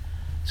knowledge.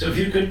 So if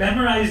you could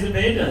memorize the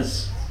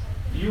Vedas,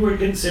 you were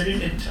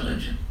considered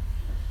intelligent.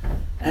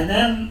 And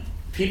then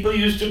people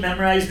used to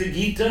memorize the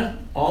Gita,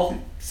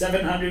 all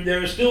 700,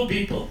 there are still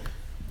people.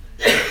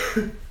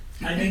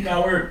 I think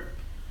our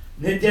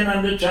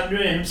Nityananda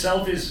Chandra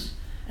himself is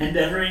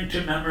endeavoring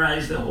to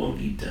memorize the whole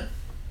Gita.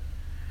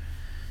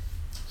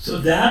 So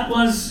that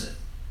was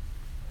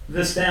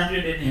the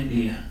standard in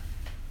India.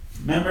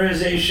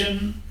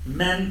 Memorization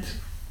meant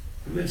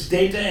it was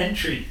data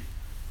entry,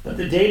 but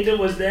the data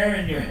was there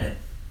in your head,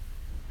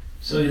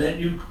 so that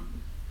you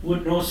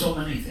would know so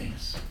many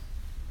things.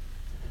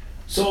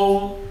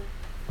 So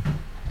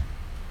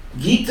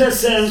Gita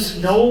says,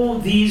 know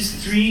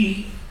these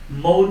 3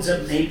 modes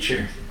of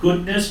nature: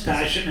 goodness,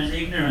 passion, and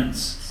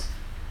ignorance,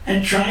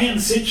 and try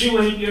and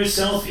situate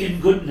yourself in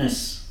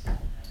goodness,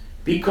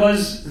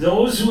 because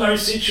those who are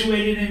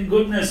situated in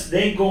goodness,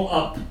 they go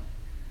up.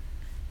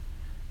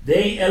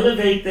 They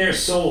elevate their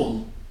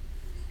soul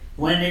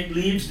when it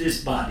leaves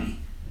this body.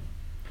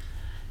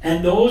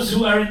 And those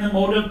who are in the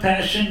mode of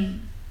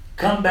passion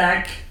come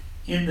back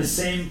in the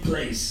same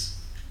place.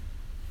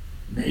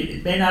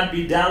 It may not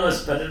be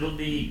Dallas, but it'll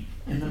be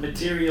in the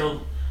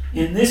material,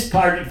 in this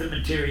part of the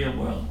material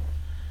world.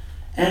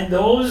 And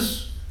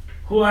those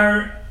who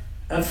are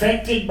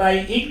affected by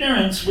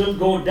ignorance will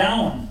go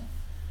down.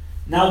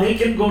 Now they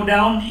can go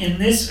down in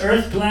this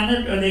earth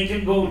planet, or they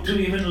can go to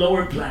even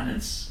lower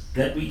planets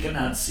that we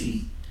cannot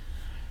see.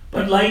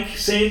 But like,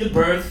 say, the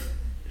birth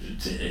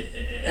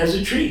as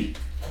a tree.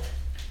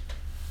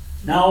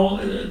 Now,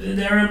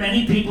 there are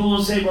many people who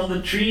will say, well,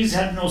 the trees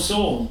have no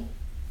soul.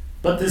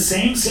 But the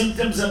same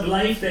symptoms of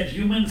life that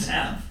humans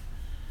have,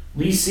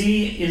 we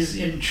see is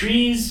in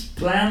trees,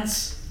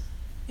 plants,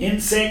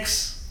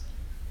 insects,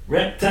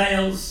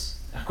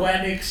 reptiles,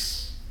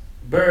 aquatics,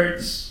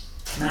 birds,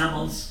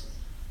 mammals,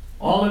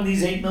 all of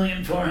these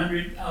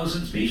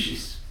 8,400,000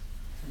 species.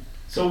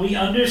 So we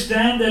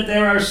understand that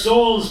there are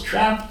souls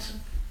trapped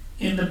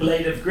in the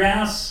blade of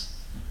grass,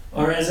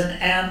 or as an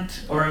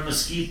ant, or a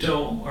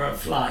mosquito, or a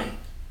fly.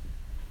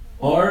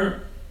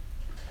 Or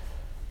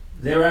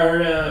there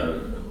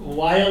are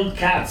wild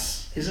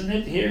cats, isn't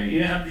it? Here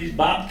you have these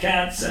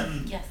bobcats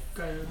and Yes.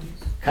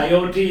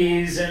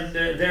 coyotes, and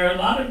there are a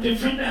lot of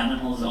different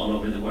animals all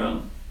over the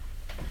world.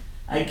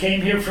 I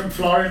came here from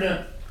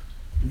Florida.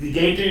 The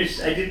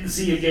gators, I didn't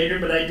see a gator,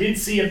 but I did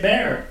see a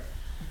bear.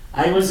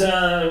 I was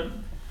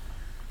an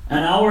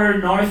hour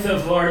north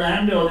of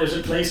Orlando. There's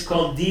a place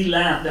called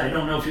D-Land. I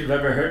don't know if you've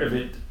ever heard of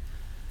it.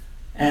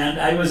 And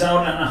I was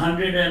out on a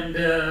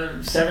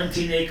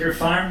 117-acre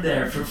farm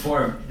there for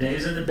 4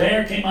 days, and the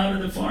bear came out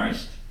of the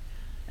forest.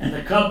 And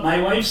the cub,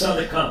 my wife saw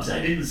the cubs.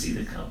 I didn't see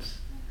the cubs.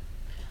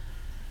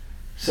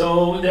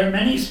 So there are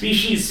many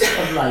species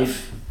of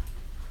life.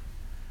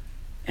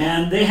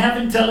 And they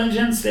have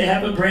intelligence, they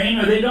have a brain,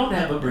 or they don't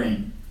have a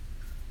brain.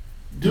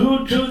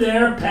 Due to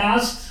their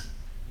past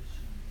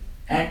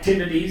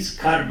activities,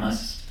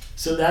 karmas.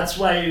 So that's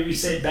why we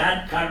say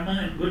bad karma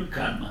and good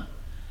karma.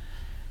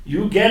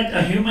 You get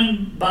a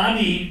human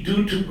body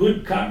due to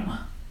good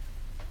karma.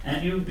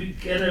 And you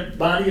get a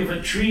body of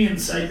a tree in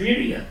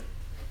Siberia.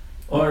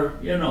 Or,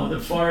 the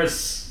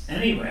forests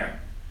anywhere.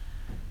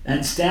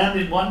 And stand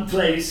in one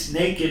place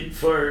naked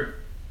for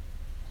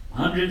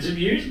hundreds of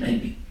years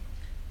maybe.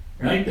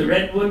 Right? The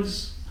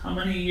redwoods, how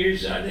many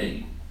years are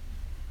they?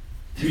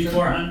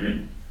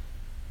 300-400?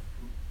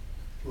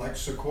 Like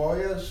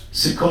sequoias?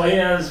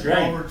 Sequoias,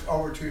 right.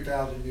 Over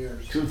 2,000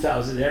 years.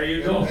 2,000, there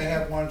you go. They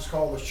have ones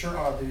called the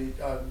Sherman.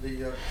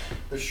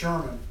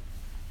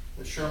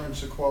 The Sherman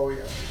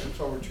sequoia. It's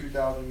over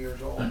 2,000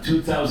 years old. A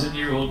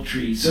 2,000-year-old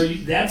tree. So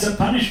that's a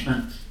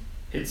punishment.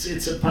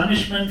 It's a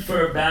punishment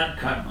for a bad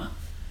karma.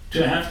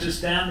 To have to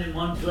stand in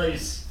one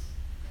place.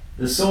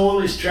 The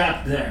soul is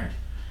trapped there.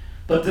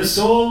 But the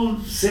soul,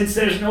 since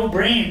there's no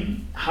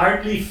brain,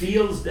 hardly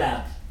feels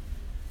that.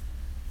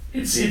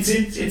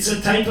 It's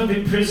a type of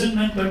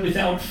imprisonment, but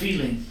without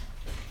feeling.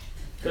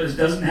 Because it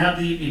doesn't have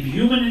the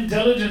human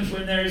intelligence.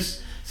 When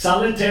there's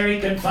solitary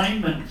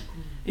confinement,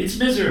 it's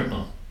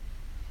miserable.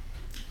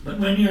 But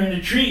when you're in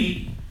a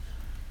tree,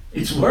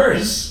 it's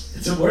worse.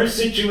 It's a worse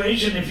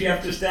situation if you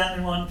have to stand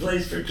in one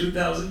place for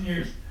 2,000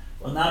 years.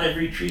 Well, not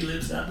every tree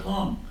lives that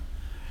long.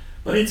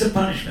 But it's a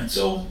punishment.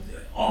 So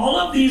all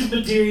of these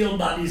material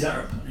bodies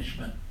are a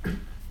punishment.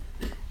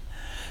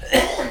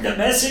 The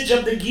message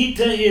of the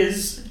Gita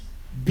is,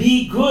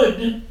 be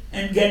good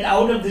and get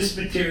out of this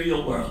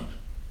material world.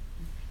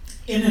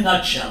 In a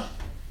nutshell.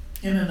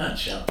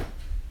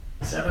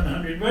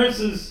 700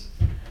 verses,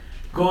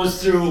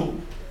 goes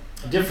through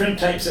different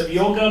types of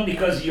yoga,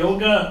 because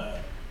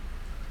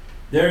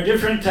there are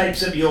different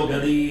types of yoga.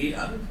 The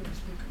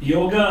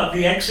yoga of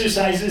the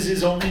exercises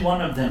is only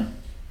one of them.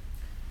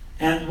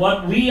 And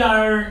what we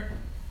are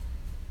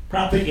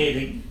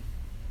propagating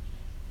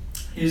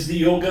is the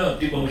yoga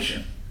of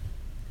devotion.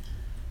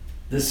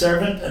 The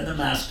servant and the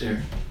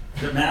master.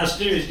 The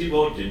master is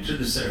devoted to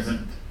the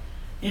servant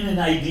in an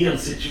ideal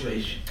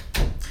situation.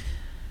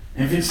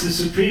 And if it's the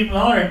Supreme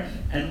Lord,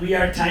 and we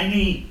are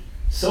tiny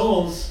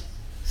souls,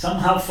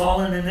 somehow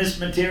fallen in this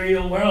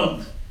material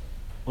world,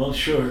 well,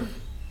 sure,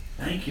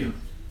 thank you.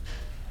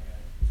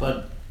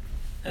 But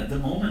at the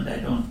moment, I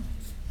don't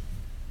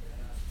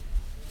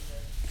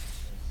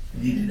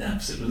need it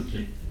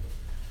absolutely.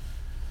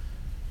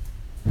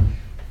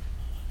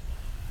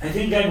 I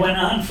think I went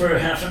on for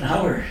half an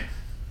hour.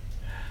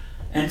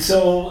 And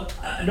so,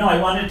 no, I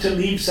wanted to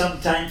leave some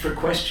time for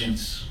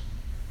questions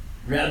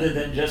rather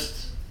than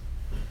just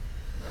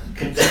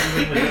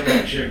continuing with the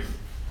lecture.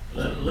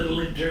 A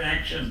little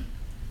interaction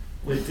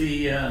with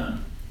the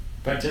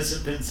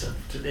participants of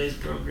today's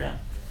program.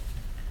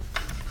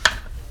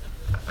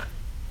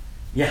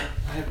 Yeah.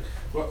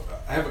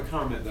 I have a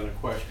comment and a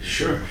question.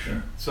 Sure.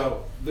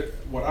 So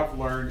what I've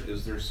learned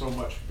is there's so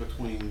much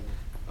between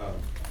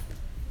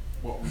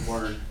what we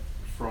learned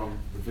from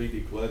the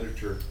Vedic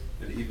literature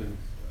and even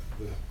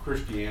the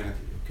Christianity,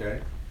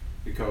 okay?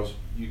 Because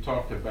you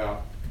talked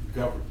about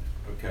government,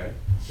 okay,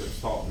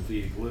 that's taught in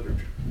the Vedic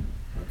literature,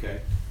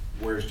 okay?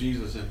 Whereas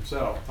Jesus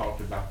himself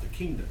talked about the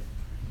kingdom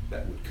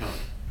that would come,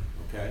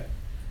 okay?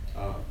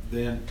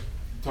 Then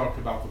talked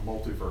about the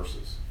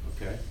multiverses,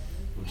 okay?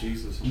 Well,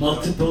 Jesus himself,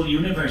 multiple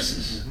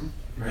universes,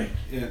 right?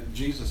 And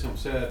Jesus himself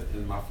said,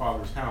 "In my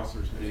Father's house,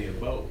 there's many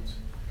abodes."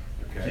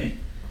 Okay.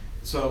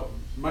 So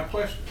my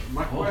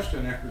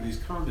question after these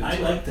comments. I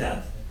like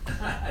that.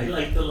 I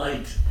like the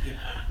light.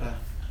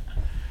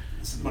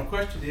 So my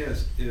question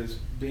is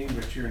being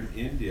that you're in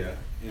India,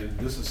 and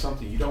this is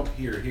something you don't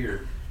hear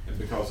here, and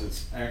because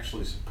it's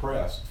actually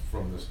suppressed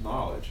from this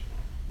knowledge,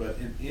 but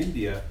in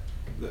India,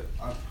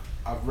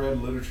 I've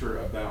read literature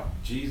about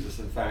Jesus,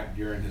 in fact,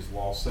 during his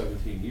lost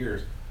 17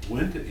 years,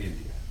 went to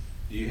India.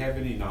 Do you have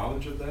any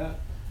knowledge of that?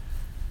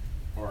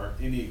 Or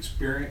any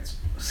experience?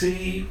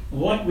 See,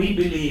 what we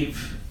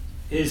believe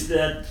is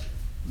that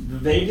the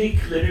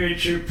Vedic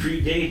literature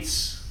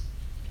predates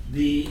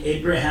the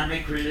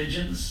Abrahamic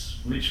religions,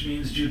 which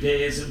means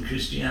Judaism,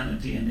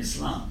 Christianity, and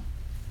Islam,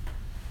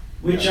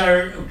 which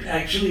are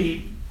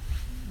actually,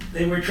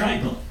 they were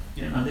tribal.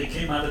 They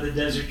came out of the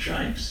desert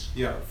tribes.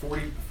 Yeah,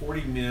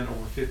 40 men over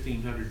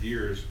 1,500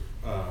 years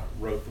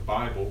wrote the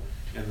Bible,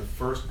 and the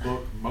first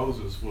book,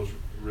 Moses, was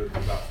written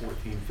about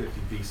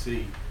 1450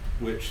 BC,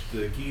 which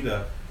the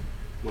Gita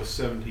was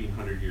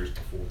 1,700 years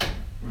before.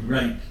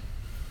 Right.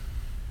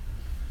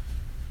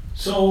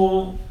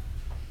 So,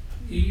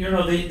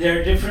 there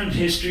are different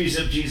histories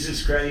of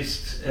Jesus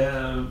Christ.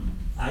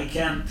 I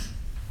can't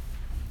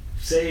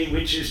say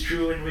which is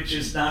true and which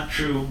is not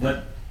true,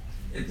 but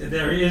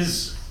there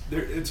is.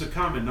 It's a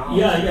common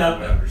knowledge. Yeah, I yeah.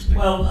 understand.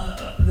 Well,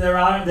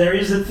 there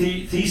is a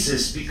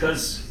thesis,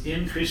 because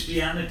in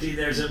Christianity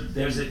there's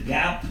a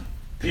gap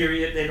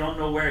period. They don't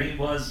know where he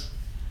was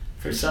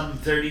for some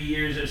 30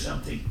 years or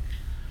something.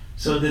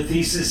 So the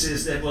thesis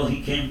is that, well,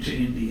 he came to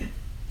India.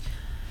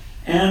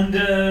 And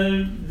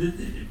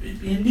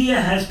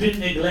India has been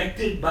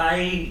neglected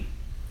by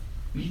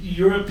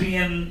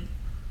European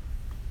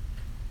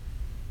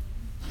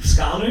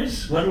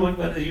scholars, what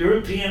the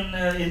European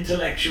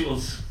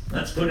intellectuals,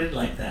 let's put it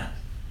like that.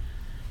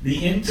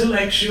 The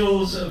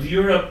intellectuals of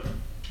Europe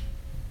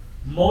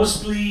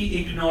mostly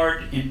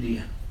ignored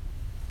India.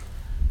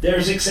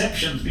 There's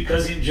exceptions,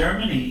 because in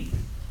Germany,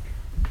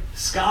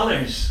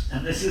 scholars,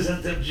 and this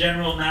isn't the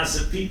general mass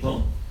of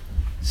people,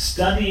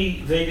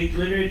 study Vedic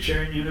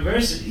literature in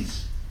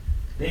universities.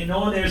 They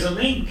know there's a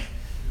link,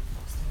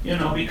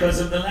 because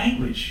of the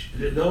language.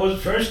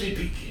 Those first,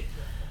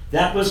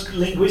 that was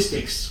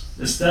linguistics.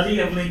 The study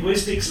of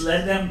linguistics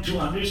led them to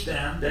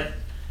understand that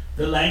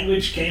the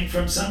language came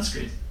from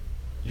Sanskrit,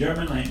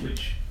 German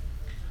language.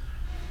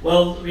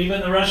 Well,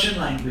 even the Russian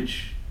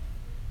language.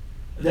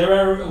 There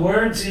are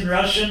words in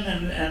Russian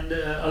and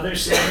other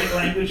Slavic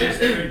languages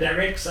that are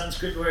direct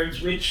Sanskrit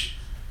words, which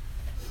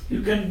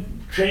you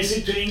can trace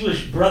it to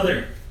English.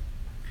 Brother.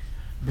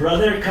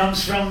 Brother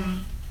comes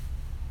from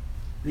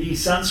the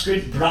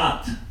Sanskrit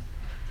brat.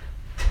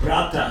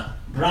 Brata.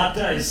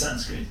 Brata is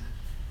Sanskrit.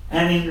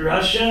 And in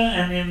Russia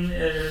and in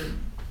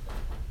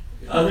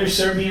other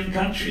Serbian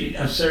countries,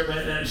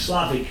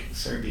 Slavic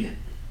Serbia.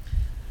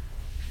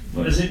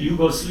 What is it?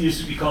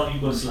 Used to be called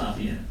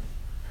Yugoslavia.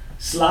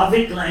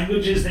 Slavic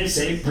languages, they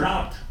say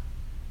brat.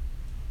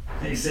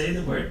 They say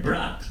the word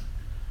brat.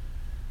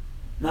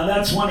 Now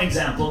that's one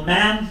example.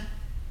 Man,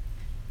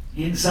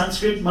 in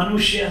Sanskrit,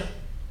 manushya.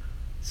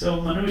 So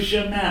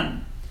manushya,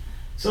 man.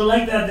 So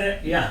like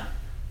that, yeah.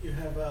 You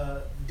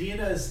have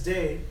Dina is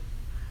day.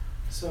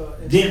 So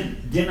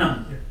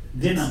Dinam.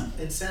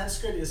 In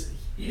Sanskrit is.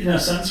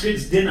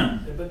 Sanskrit's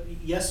dinam. But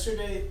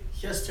yesterday,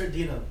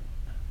 dinam.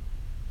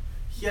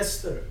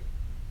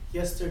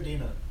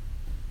 Dina.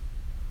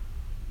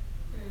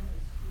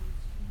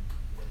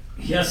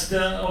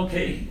 Hyasta,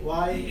 okay.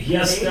 Why?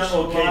 Hyasta,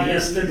 okay. Why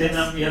Hyasta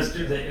dinam,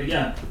 yesterday.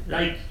 Yeah,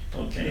 right,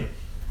 okay.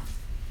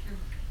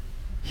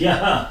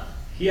 Hyaha,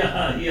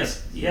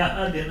 yes.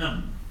 Hyaha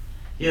dinam.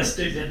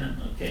 Hyasta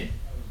dinam, okay.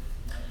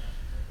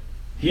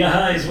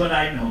 Hyaha is what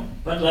I know.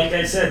 But like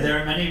I said, there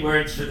are many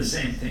words for the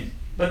same thing.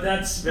 But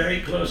that's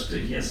very close to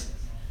hyasta.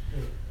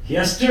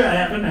 Hyasta I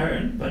haven't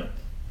heard, but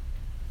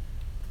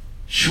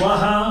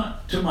Shwaha,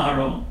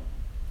 tomorrow.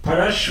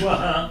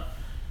 Parashwaha.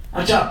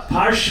 Acha,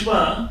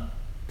 Parshva,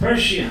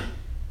 Persia.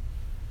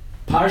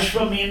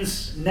 Parshva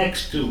means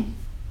next to.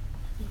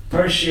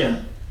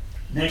 Persia,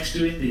 next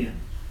to India.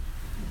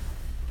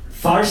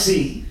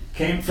 Farsi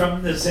came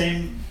from the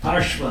same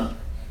Parshva,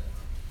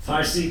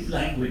 Farsi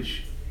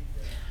language.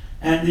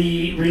 And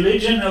the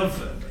religion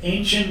of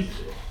ancient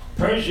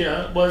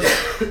Persia was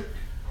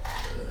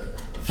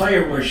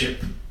fire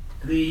worship.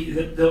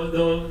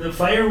 The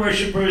fire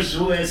worshippers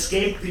who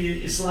escaped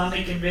the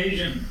Islamic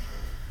invasion,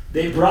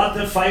 they brought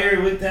the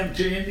fire with them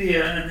to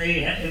India and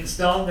they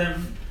installed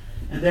them,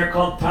 and they're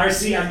called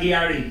Parsi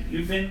Agyari.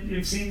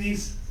 You've seen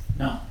these?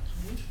 No.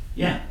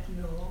 Yeah.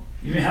 No.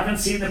 You haven't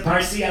seen the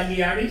Parsi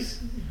Agyaris?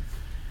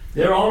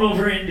 They're all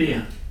over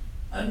India.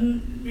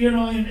 And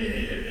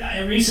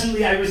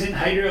recently I was in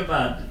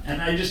Hyderabad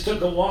and I just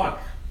took a walk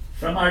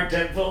from our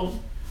temple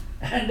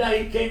and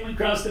I came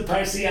across the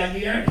Parsi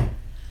Agyari.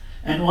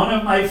 And one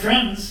of my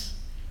friends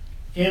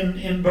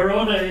in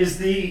Baroda is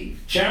the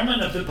chairman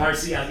of the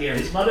Parsi Agyari.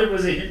 His mother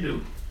was a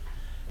Hindu.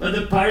 But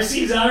the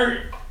Parsis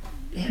are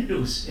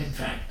Hindus, in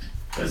fact,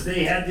 because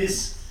they had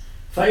this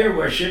fire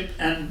worship,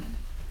 and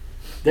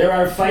there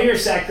are fire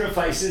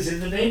sacrifices in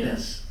the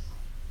Vedas.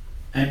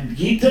 And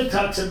Gita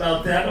talks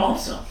about that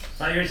also,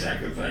 fire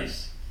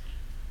sacrifice,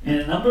 in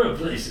a number of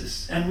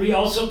places. And we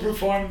also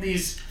perform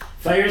these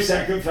fire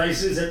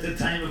sacrifices at the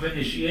time of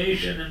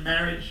initiation and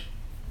marriage.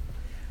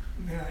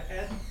 May I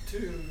add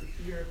to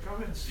your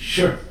comments?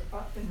 Sure.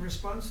 In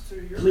response to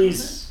your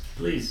Please.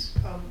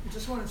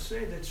 just want to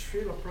say that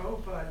Srila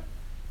Prabhupada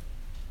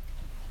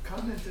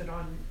commented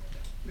on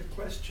the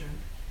question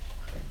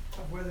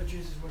of whether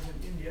Jesus was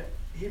in India.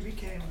 He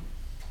became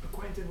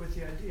acquainted with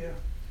the idea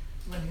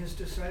when his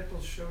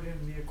disciples showed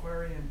him the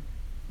Aquarian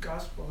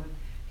Gospel. And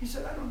he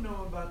said, I don't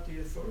know about the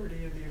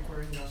authority of the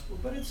Aquarian Gospel,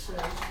 but it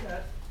says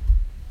that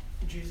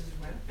Jesus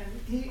went. And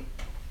he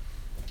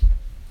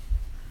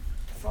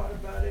thought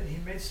about it, he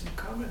made some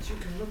comments. You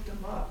can look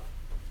them up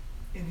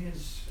in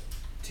his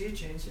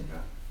teachings, in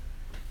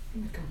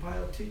the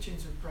compiled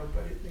teachings of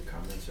Prabhupada. The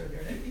comments are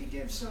there. And he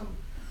gave some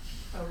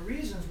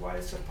reasons why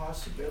it's a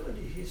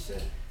possibility. He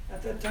said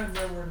at that time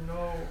there were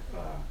no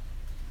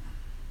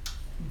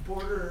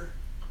border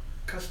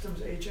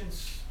customs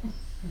agents.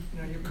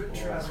 You couldn't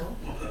travel.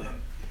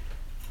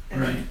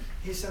 And Right.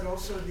 he said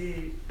also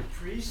the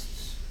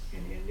priests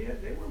in India,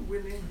 they were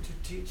willing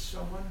to teach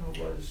someone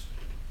who was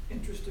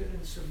interested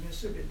and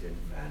submissive. It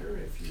didn't matter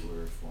if you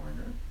were a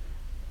foreigner.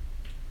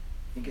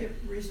 He gave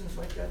reasons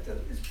like that. That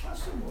it's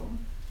possible.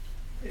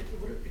 It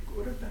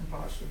would have been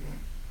possible.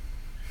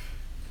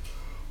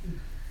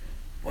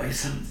 Boy,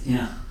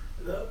 yeah.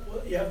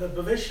 You have the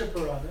Bhavishya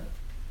Purana,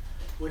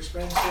 which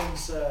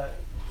mentions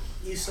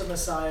Isa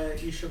Messiah,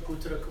 Isha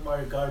Putra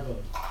Kumari Garbha.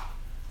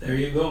 There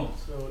you go.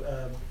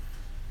 So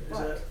there's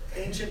an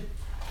ancient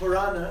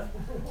Purana.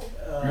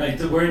 Right,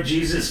 the word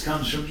Jesus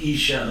comes from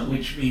Isha,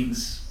 which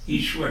means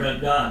Ishwara,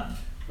 God.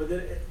 But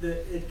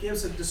it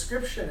gives a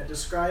description. It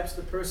describes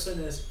the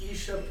person as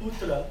Isha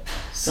Putra,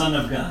 Son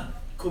of God.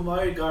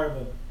 Kumari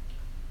Garbha.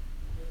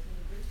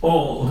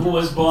 Oh, who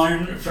was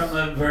born from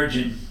a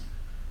virgin.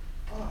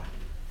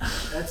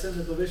 That's in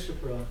the Bhavishya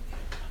Purana.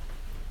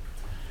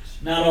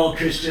 Not all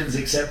Christians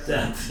accept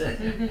that.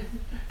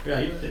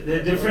 Right?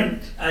 There are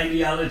different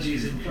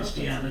ideologies in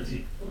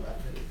Christianity.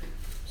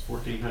 It's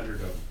 1,400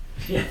 of them.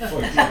 Yeah,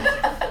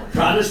 14.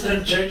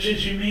 Protestant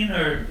churches, you mean,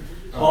 or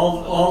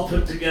all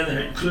put together,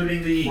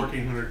 including the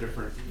 1,400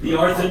 different. the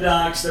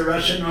Orthodox, the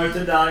Russian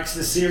Orthodox,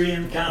 the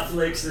Syrian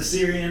Catholics, the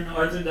Syrian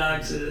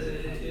Orthodox.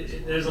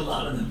 There's a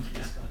lot of them.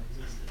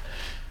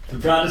 The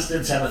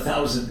Protestants have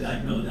 1,000.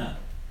 I know that.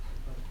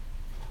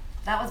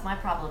 That was my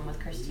problem with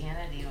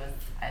Christianity. Was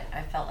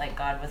I felt like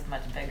God was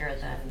much bigger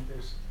than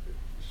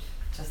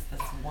just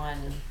this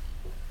one.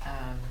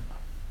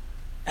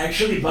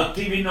 Actually,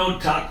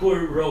 Bhaktivinoda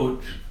Thakur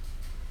wrote,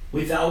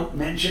 without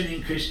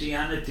mentioning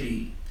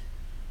Christianity,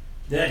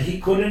 that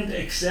he couldn't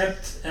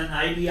accept an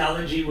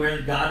ideology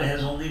where God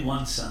has only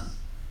one son.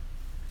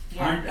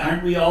 Yeah.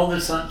 Aren't we all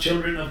the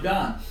children of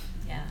God?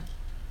 Yeah.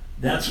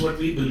 That's what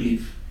we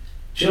believe.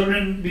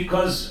 Children,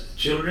 because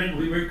children,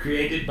 we were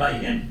created by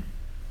Him.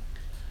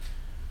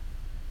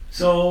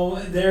 So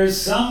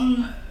there's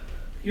some,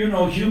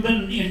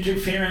 human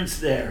interference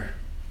there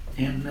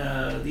in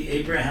the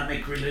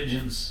Abrahamic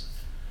religions.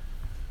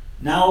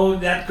 Now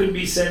that could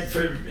be said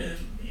for,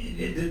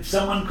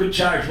 someone could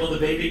charge, well, the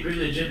Vedic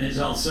religion is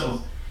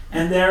also,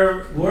 and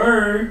there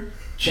were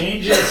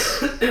changes,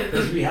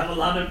 because we have a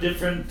lot of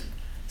different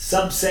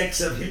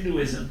subsects of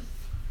Hinduism.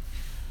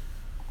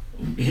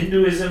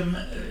 Hinduism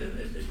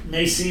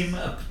may seem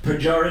a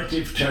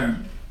pejorative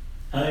term.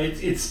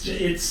 It's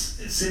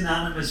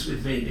synonymous with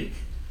Vedic.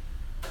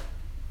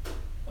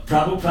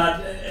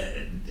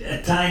 Prabhupada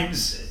at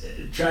times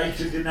tried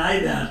to deny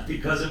that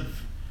because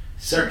of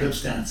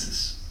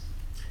circumstances.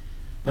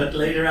 But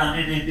later on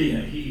in India,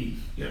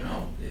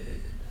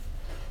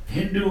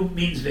 Hindu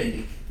means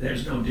Vedic.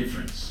 There's no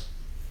difference.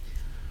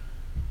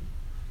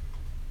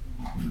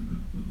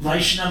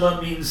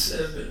 Vaishnava means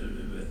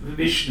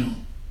Vishnu.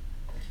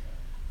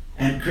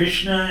 And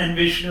Krishna and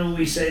Vishnu,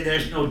 we say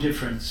there's no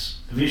difference.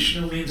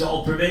 Vishnu means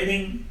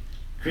all-pervading,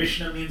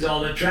 Krishna means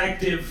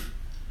all-attractive,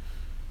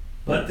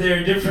 but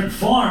they're different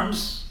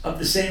forms of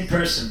the same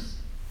person.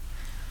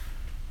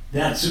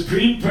 That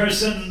Supreme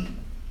Person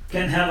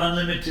can have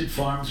unlimited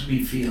forms,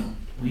 we feel,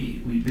 we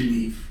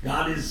believe.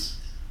 God is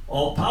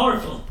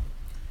all-powerful.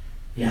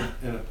 Yeah.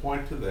 And a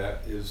point to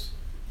that is,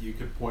 you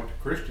could point to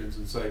Christians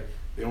and say,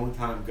 the only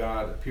time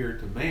God appeared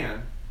to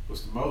man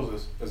was to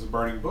Moses as a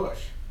burning bush.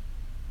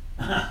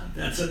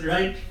 That's it,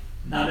 right?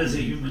 Not as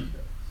a human,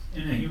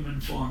 in a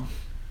human form.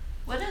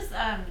 What is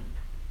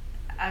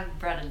I've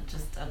read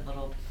just a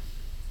little.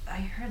 I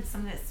heard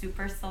something that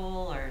super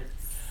soul or.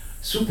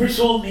 Super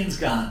soul means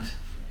God.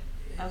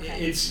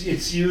 Okay.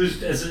 It's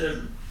used as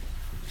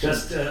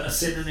just a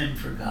synonym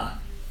for God.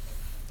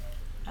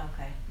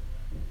 Okay.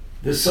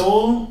 The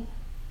soul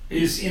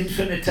is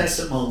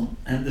infinitesimal,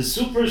 and the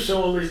super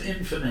soul is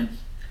infinite.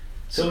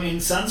 So in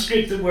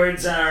Sanskrit, the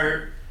words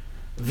are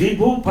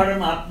Vibhu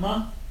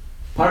Paramatma.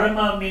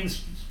 Parama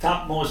means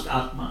topmost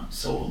Atma,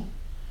 soul.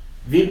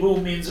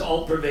 Vibhu means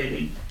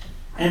all-pervading.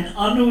 And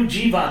Anu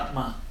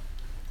Jivatma.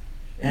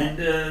 And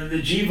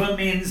the Jiva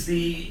means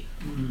the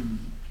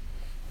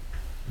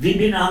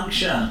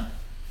Vibhinangsha,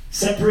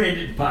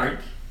 separated part.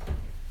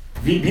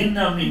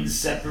 Vibhinna means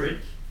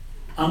separate.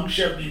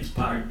 Angsha means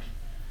part.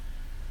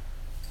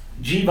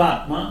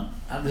 Jivatma,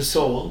 the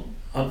soul,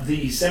 of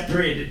the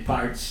separated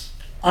parts.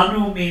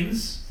 Anu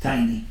means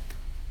tiny.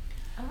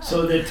 Oh.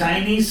 So the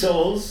tiny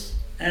souls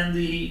and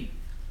the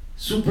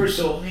super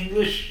soul, in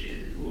English,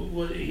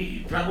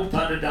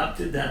 Prabhupada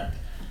adopted that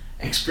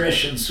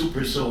expression,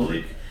 super soul.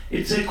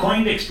 It's a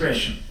coined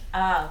expression.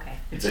 Ah, okay.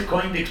 It's a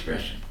coined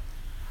expression.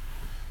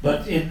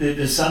 But in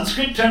the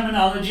Sanskrit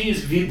terminology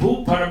is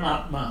Vibhu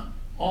Paramatma,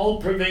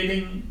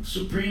 all-pervading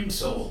supreme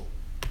soul.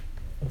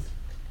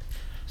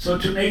 So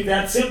to make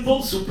that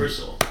simple, super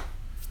soul.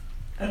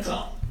 That's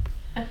all.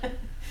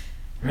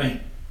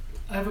 Right.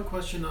 I have a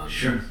question on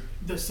Sure.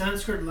 the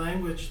Sanskrit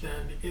language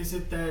then. Is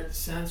it that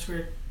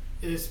Sanskrit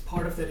is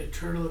part of that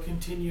eternal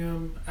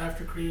continuum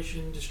after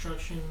creation,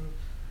 destruction,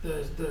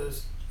 the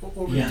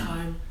over Yeah.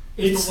 time?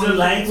 It's one the that-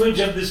 language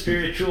of the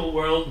spiritual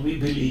world, we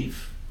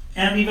believe,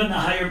 and even the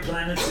higher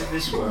planets in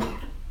this world.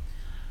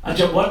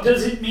 Acha, what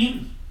does it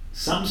mean?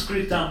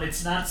 Sanskritam,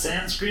 it's not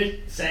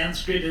Sanskrit.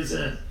 Sanskrit is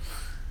a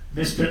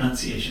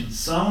mispronunciation.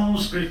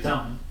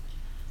 Sanskritam,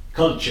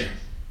 culture.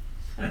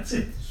 That's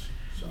it.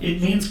 So-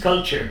 It means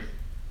culture.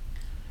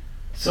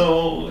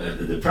 So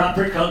the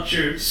proper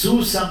culture, Su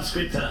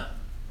Samskrita,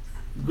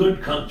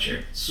 good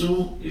culture.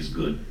 Su is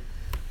good.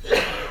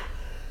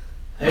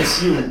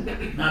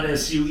 S-U, not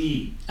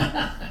S-U-E.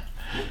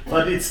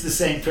 But it's the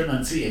same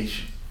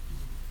pronunciation.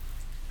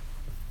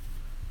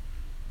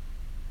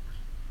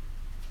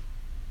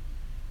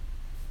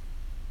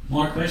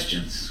 More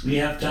questions? We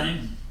have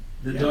time.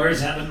 The Yeah. doors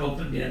haven't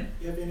opened yet.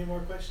 You have any more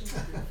questions?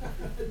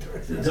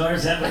 The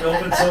doors haven't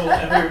opened, so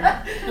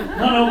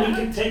no, we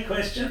can take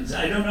questions.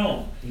 I don't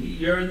know.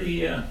 You're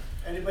the.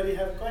 Anybody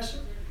have a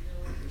question?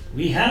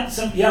 We have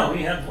some. Yeah,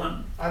 we have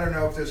one. I don't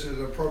know if this is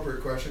an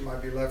appropriate question,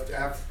 might be left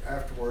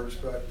afterwards,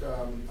 but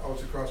I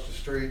was across the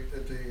street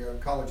at the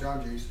College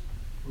Anjis.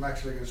 I'm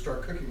actually going to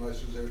start cooking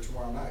lessons there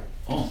tomorrow night.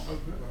 Oh,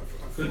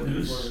 For Good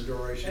news. the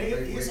duration And of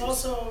 8 he's weeks.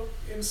 also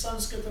in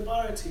Sanskrit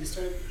Bharati.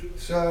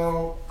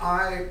 So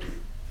I've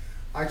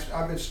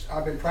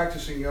been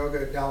practicing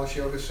yoga at Dallas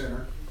Yoga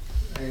Center,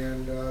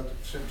 and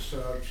since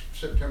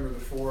September the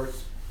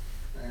 4th,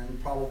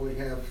 and probably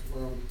have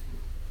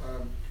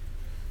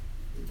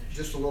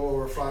just a little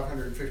over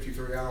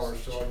 553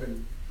 hours. So I've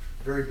been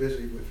very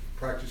busy with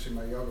practicing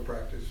my yoga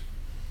practice.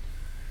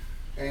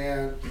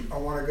 And I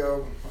want to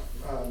go.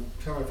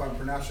 Tell me if I'm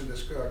pronouncing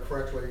this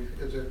correctly.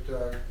 Is it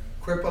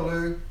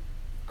Kripalu?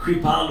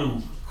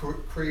 Kripalu.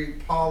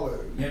 Kripalu.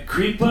 Yeah,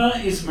 Kripa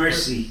is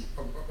mercy,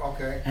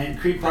 Okay. and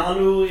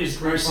Kripalu is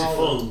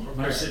merciful.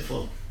 Okay.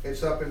 Merciful.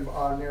 It's up in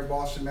near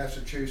Boston,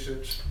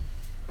 Massachusetts,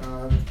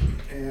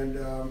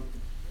 and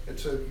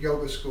it's a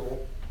yoga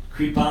school.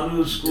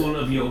 Kripalu School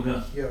of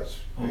Yoga. Yes.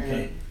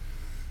 Okay. And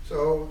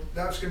so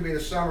that's going to be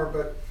the summer,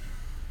 but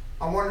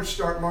I wanted to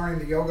start learning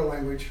the yoga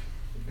language,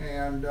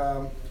 and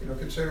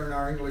considering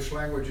our English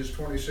language is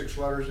 26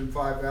 letters and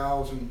 5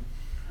 vowels, and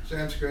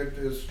Sanskrit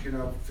is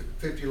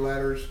 50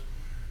 letters,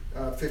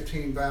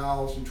 15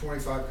 vowels, and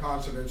 25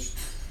 consonants.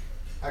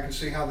 I can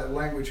see how that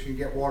language can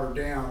get watered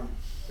down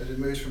as it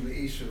moves from the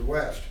east to the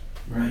west.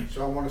 Right.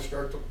 So I want to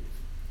start to,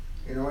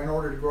 in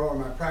order to grow in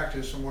my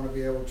practice, I want to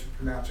be able to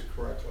pronounce it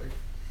correctly.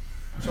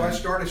 So I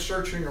started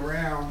searching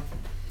around,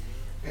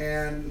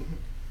 and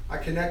I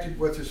connected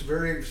with this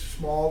very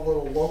small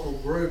little local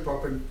group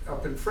up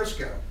in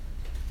Frisco.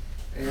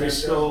 And,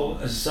 Frisco,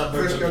 a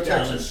suburb Frisco, of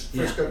Texas.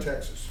 Dallas. Frisco,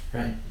 Texas.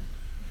 Right.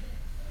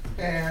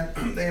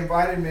 And they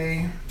invited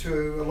me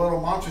to a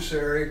little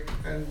Montessori,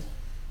 and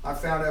I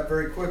found out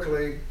very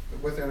quickly,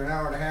 within an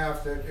hour and a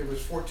half, that it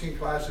was 14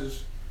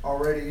 classes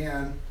already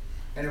in,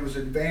 and it was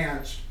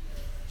advanced.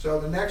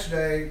 So the next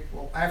day,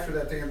 after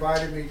that, they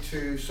invited me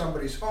to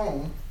somebody's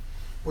home,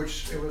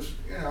 which it was,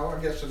 I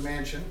guess a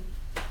mansion,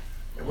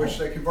 which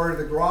they converted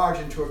the garage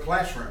into a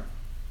classroom.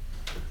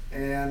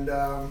 And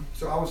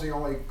so I was the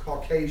only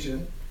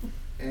Caucasian.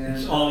 And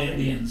It's all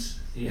Indians.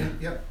 Yeah.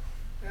 Yep.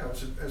 Yeah,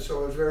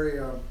 so it was very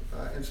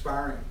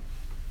inspiring.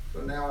 So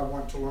now I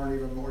want to learn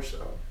even more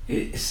so.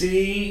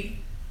 The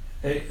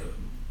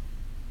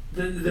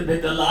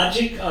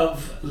logic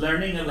of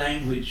learning a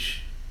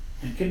language,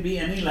 it can be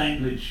any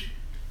language,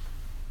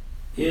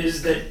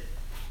 is that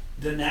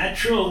the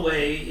natural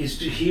way is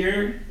to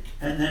hear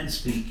and then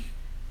speak.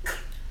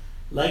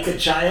 Like a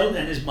child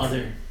and his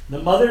mother.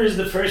 The mother is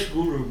the first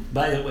guru,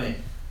 by the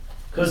way.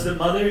 Because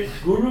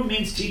guru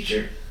means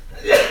teacher.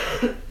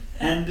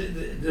 And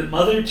the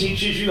mother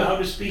teaches you how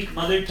to speak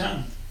mother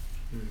tongue.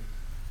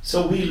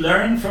 So we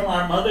learn from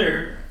our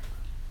mother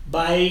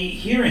by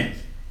hearing.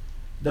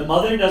 The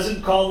mother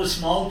doesn't call the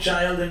small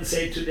child and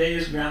say, today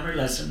is grammar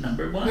lesson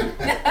number 1.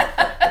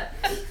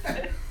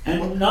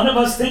 And none of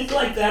us think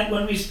like that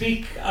when we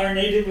speak our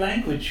native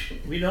language.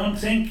 We don't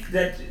think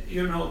that,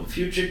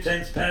 future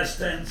tense, past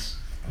tense,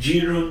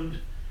 gerund,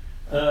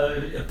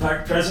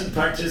 present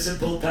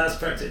participle, past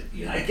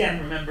participle. I can't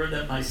remember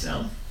them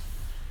myself.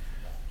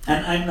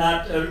 And I'm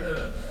not,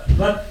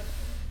 but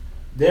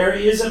there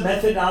is a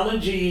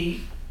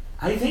methodology.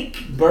 I think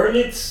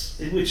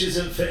Berlitz, which is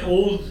an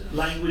old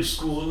language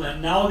school,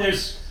 and now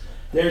there's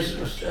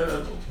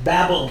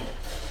Babel,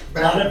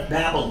 a lot of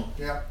Babel.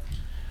 Yeah.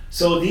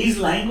 So these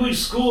language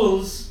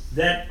schools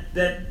that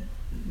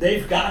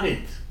they've got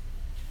it.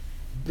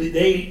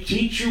 They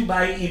teach you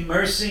by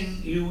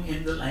immersing you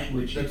in the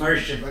language.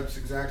 Immersion. That's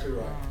exactly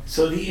right.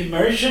 So the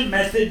immersion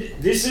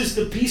method. This is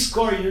the Peace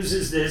Corps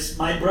uses this.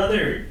 My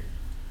brother,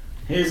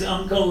 his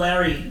uncle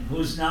Larry,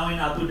 who's now in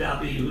Abu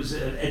Dhabi, who's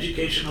an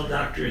educational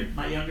doctorate,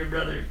 my younger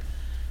brother,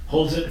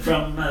 holds it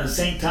from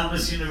St.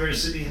 Thomas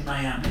University in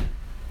Miami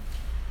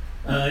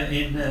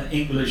in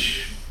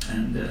English.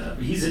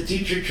 And he's a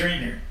teacher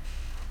trainer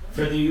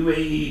for the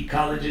UAE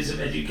Colleges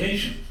of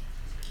Education.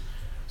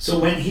 So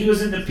when he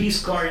was in the Peace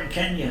Corps in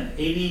Kenya,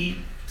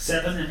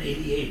 87 and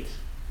 88,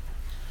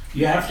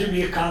 you have to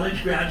be a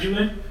college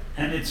graduate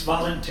and it's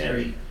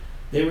voluntary.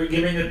 They were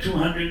giving a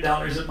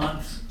 $200 a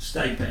month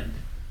stipend.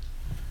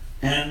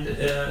 And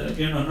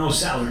no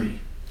salary.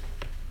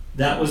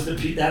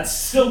 That's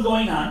still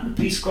going on.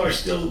 The Peace Corps is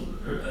still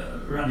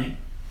running.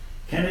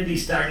 Kennedy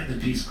started the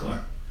Peace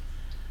Corps,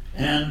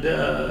 and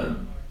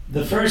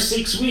the first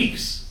 6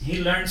 weeks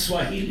he learned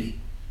Swahili.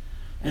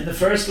 And the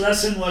first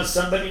lesson was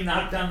somebody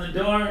knocked on the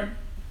door,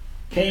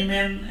 came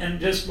in and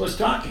just was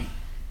talking,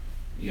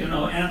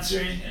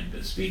 answering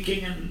and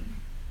speaking, and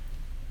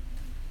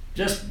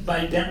just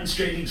by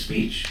demonstrating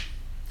speech.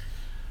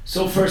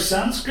 So for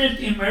Sanskrit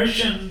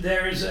immersion,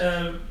 there's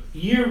a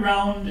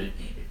year-round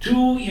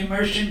 2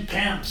 immersion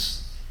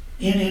camps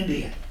in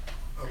India.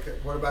 Okay,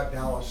 what about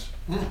Dallas?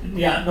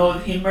 Yeah, no,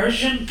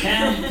 immersion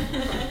camp,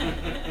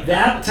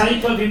 that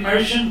type of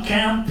immersion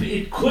camp,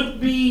 it could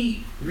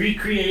be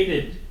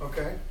recreated,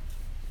 Okay.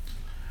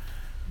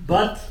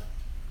 but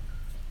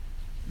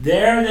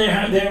there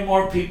are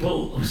more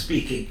people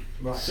speaking.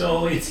 Right.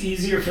 So it's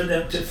easier for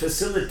them to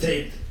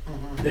facilitate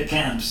Mhm. the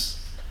camps.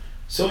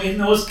 So in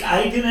those,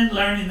 I didn't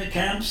learn in the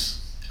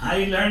camps.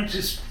 I learned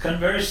to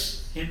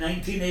converse in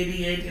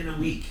 1988 in a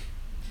week.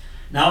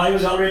 Now I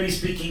was already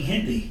speaking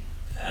Hindi,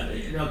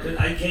 because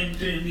I came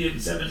to India in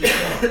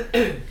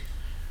 74.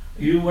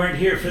 You weren't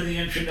here for the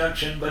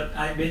introduction, but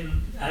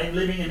I'm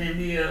living in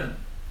India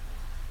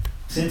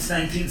since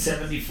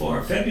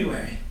 1974,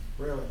 February.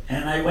 Really?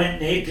 And I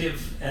went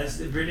native, as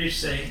the British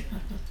say.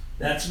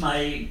 That's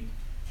my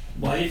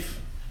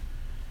wife.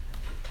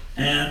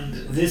 And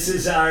this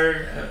is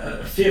our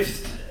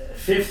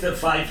fifth of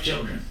 5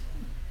 children,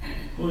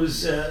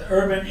 who's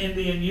urban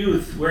Indian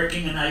youth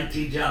working an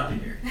IT job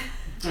here.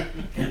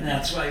 And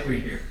that's why we're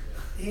here.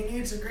 He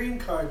needs a green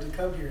card to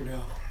come here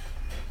now.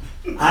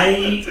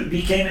 I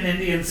became an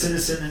Indian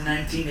citizen in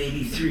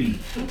 1983.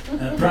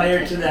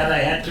 Prior to that, I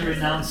had to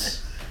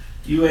renounce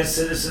U.S.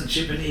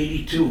 citizenship in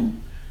 82.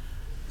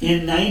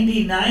 In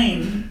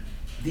 99,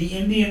 the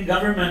Indian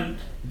government,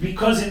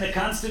 because in the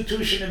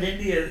Constitution of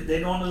India, they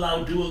don't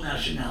allow dual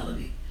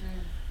nationality.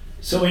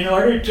 So in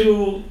order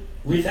to,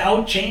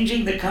 without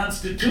changing the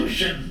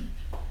Constitution,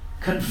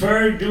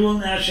 confer dual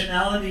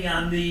nationality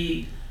on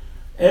the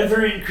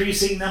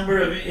ever-increasing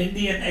number of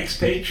Indian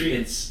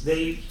expatriates,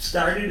 they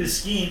started a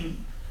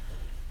scheme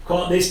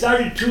they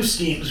started 2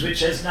 schemes, which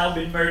has now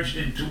been merged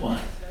into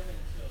one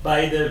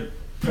by the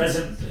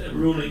present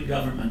ruling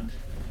government.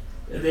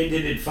 They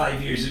did it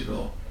 5 years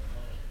ago.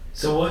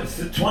 So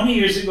 20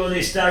 years ago,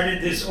 they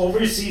started this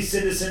overseas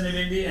citizen of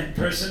India and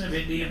person of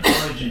Indian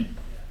origin.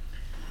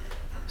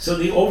 So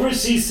the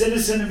overseas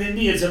citizen of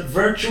India is a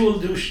virtual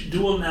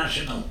dual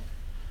national.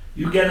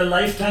 You get a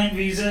lifetime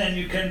visa and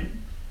you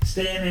can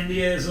stay in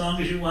India as long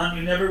as you want.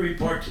 You never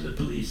report to the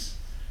police.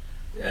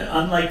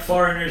 Unlike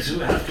foreigners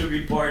who have to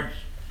report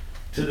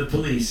to the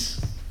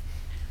police.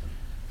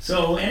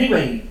 So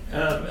anyway,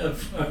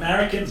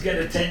 Americans get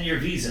a 10-year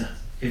visa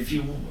if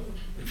you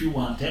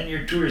want,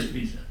 10-year tourist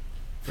visa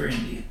for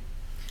India.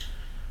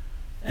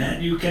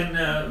 And you can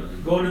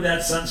go to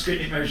that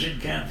Sanskrit immersion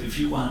camp if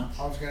you want.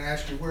 I was going to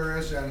ask you, where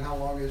is that and how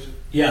long is it?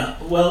 Yeah,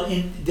 well,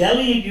 in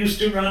Delhi it used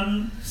to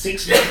run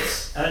 6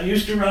 months. It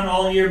used to run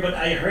all year, but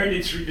I heard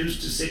it's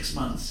reduced to 6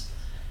 months.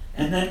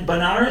 And then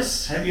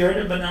Banaras, have you heard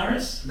of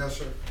Banaras? No,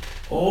 sir.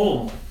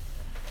 Oh,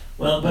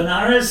 well,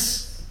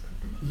 Banaras,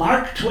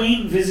 Mark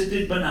Twain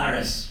visited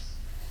Banaras.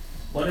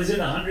 What is it,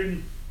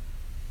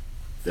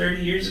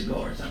 130 years ago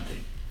or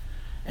something?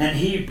 And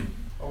I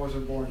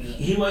wasn't born yet.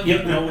 he was,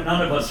 no,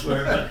 none of us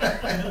were, but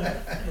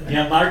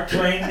yeah, Mark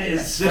Twain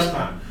is This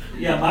time.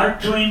 Yeah,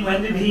 Mark Twain,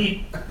 when did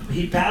he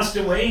passed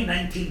away in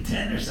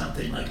 1910 or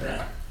something like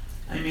that.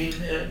 I mean,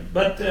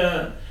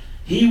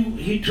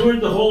 he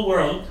toured the whole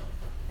world,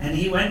 and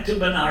he went to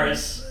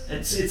Benares.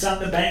 It's on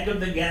the bank of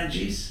the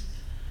Ganges,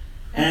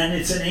 and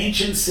it's an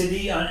ancient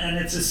city, and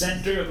it's a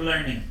center of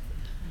learning.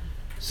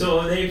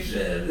 So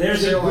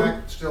there's a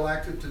group. Still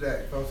active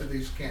today, both of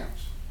these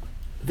camps.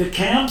 The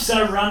camps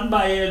are run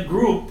by a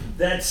group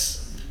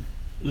that's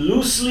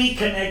loosely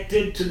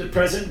connected to the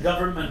present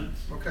government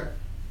Okay.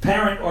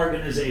 parent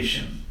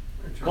organization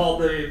called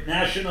the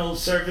National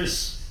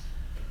Service.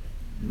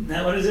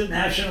 Now, what is it?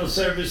 National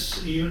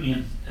Service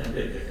Union.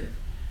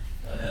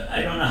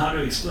 I don't know how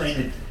to explain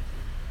it.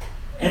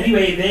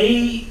 Anyway,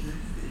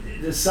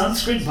 the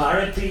Sanskrit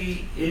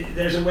Bharati,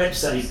 there's a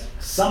website,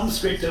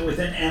 Samskrita with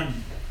an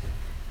M.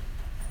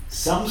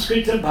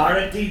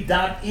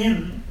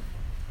 Samskritabharati.in,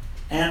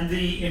 and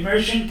the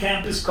immersion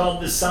camp is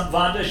called the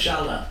Samvada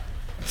Shala.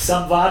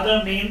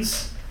 Samvada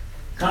means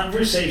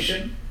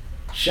conversation,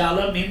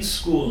 Shala means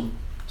school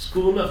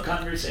of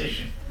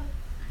conversation.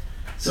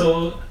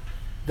 So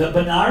the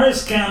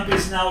Benares camp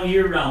is now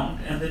year-round,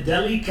 and the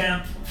Delhi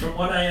camp, from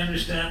what I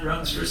understand,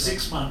 runs for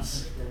 6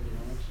 months.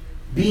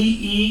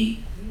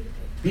 B-E-N-A-R-A-S.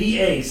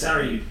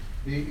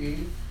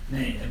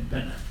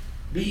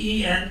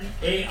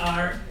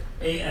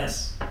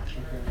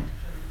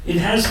 It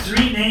has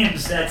 3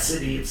 names, that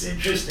city. It's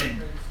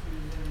interesting.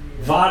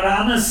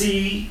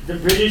 Varanasi, the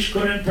British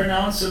couldn't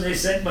pronounce, so they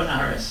said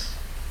Benares.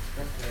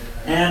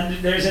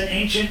 And there's an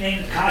ancient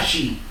name,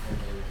 Kashi,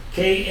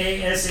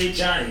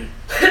 K-A-S-H-I.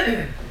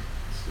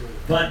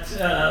 But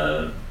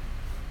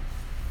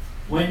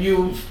when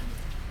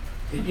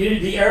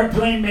the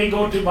airplane may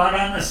go to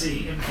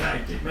Varanasi, in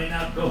fact, it may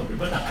not go to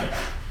Benares.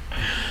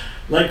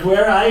 Like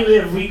where I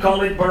live, we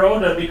call it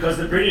Baroda because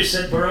the British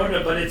said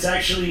Baroda, but it's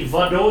actually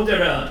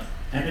Vadodara.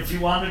 And if you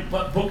want to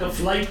book a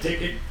flight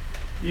ticket,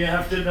 You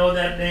have to know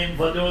that name,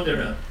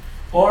 Vadodara.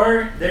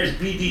 Or there's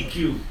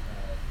BDQ,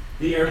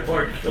 the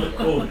airport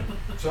code.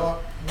 So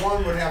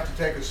one would have to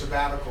take a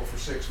sabbatical for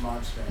 6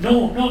 months then?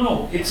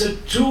 No. It's a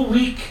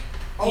 2-week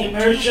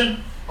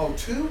immersion.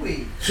 2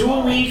 weeks? 2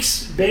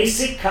 weeks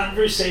basic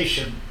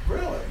conversation.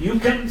 Really? You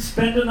can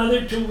spend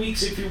another 2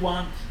 weeks if you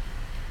want.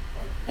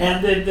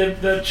 And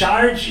the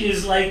charge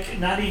is like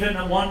not even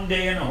a 1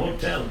 day in a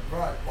hotel.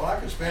 Right. Well, I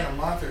could spend a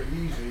month or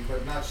easy,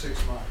 but not 6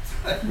 months.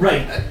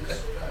 Right.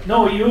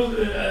 No,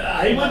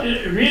 I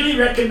would really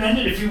recommend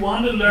it if you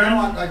want to learn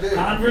I do.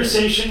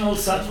 conversational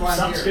That's why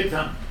I'm here.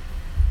 Sanskrit.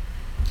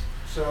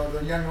 So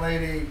the young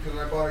lady, because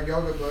I bought a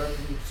yoga book,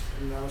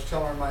 and I was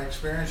telling her my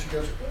experience, she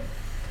goes,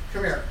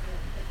 come here.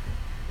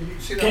 You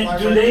see that Can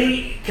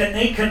library?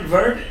 they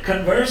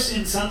converse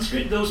in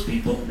Sanskrit, those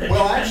people? that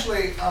Well, you met?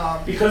 actually,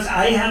 Because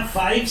I have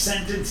 5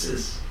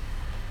 sentences,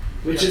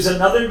 which is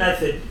another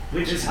method,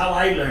 which is how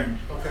I learned.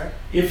 okay.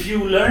 If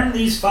you learn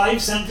these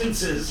 5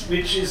 sentences,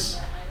 which is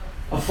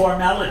a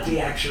formality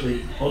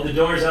actually, the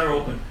doors are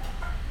open.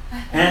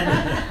 And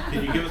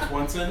Can you give us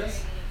one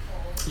sentence?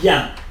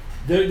 yeah,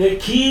 the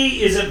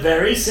key is a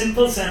very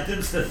simple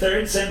sentence. The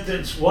third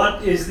sentence,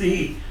 what is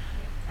the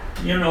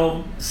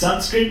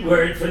Sanskrit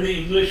word for the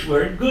English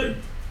word good?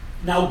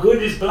 Now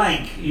good is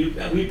blank,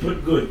 we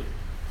put good.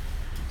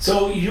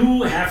 So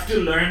you have to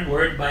learn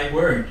word by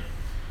word.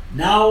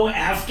 Now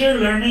after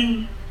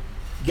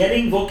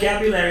getting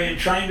vocabulary and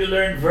trying to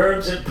learn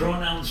verbs and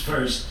pronouns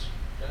first,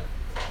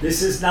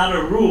 this is not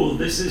a rule,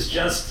 this is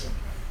just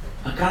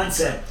a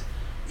concept.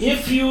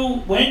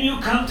 When you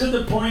come to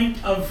the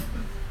point of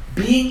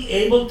being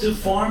able to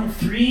form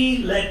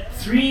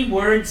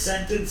 3-word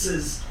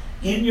sentences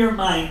in your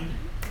mind,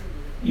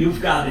 you've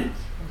got it.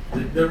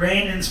 The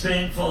rain in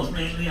Spain falls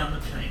mainly on the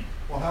plain.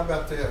 Well, how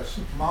about this?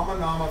 Mama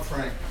Nama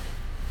Frank.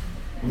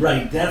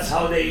 Right, that's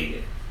how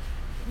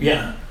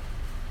yeah.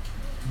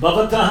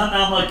 Bhavataha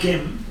nama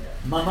kim,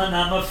 mama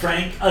nama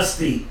Frank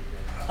asti.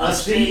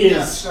 Asti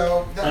Yeah, is.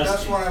 so that's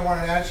Asti. what I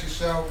wanted to ask you.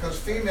 So, because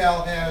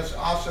female has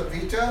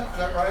Asavita, is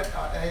that right?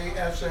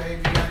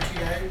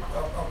 Asavita,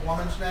 a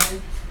woman's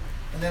name,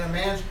 and then a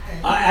man's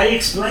name. I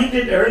explained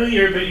it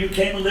earlier, but you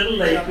came a little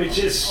late, Yeah. which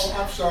is.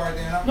 Oh, I'm sorry,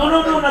 Dan.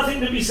 No, nothing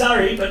to be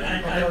sorry, but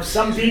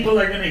some people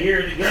are going to hear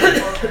it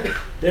again. Okay.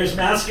 There's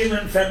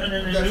masculine,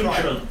 feminine, and That's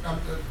neutral. right.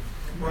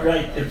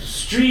 Right, it's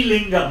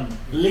Strilingam.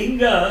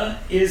 Linga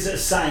is a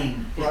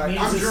sign. It Right.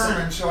 means I'm a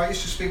German, sign. so I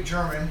used to speak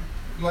German.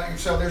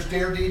 So there's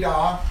der, die,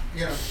 da,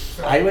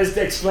 So, I was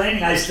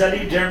explaining, I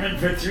studied German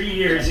for 3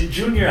 years in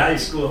junior high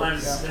school. I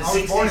was, yeah, I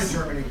was born in 60s.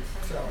 Germany.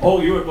 So.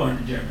 Oh, you were born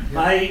in Germany.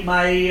 Yeah.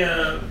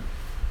 My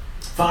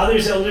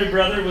father's elder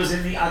brother was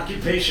in the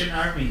occupation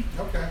army,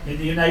 Okay. in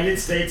the United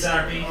States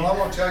Army, Well, I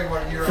won't tell you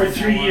what year for I was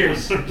 3 born.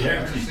 years in That's a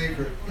Germany.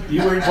 secret.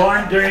 You were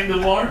born during the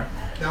war?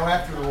 No,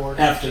 after the war.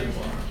 After the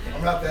war.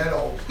 I'm not that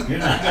old. You're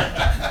not.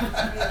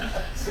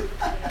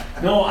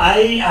 No,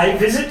 I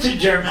visited I'm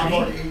Germany.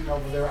 already eating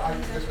over there. I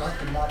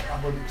could not.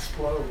 I would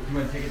explode. You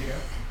want to take it to go?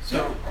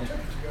 So,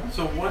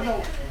 so when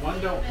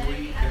don't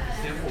we at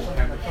the temple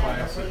have a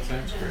class in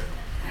Sanskrit?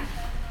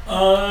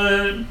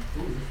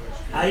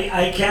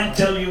 I can't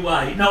tell you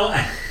why. No,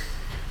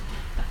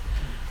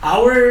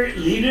 our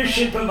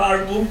leadership of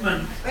our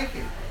movement Thank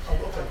you. I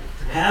will take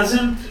it.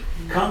 hasn't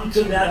come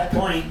to that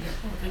point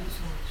Thank you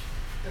so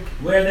much.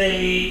 where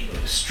they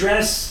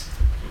stress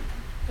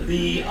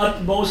the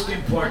utmost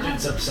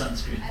importance of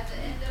Sanskrit.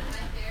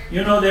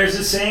 There's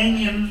a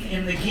saying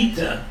in the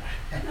Gita,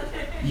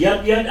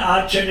 Yad Yad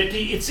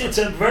Acharati. It's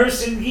a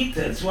verse in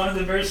Gita. It's one of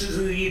the verses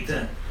of the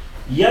Gita.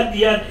 Yad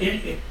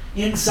Yad.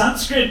 In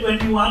Sanskrit, when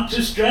you want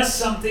to stress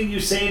something, you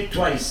say it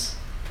twice.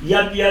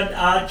 Yad Yad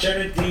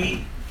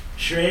Acharati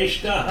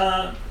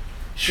Shreshtaha.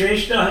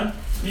 Shreshtaha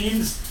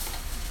means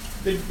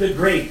the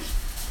great,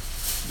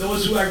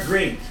 those who are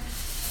great.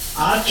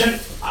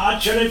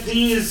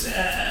 Acharati is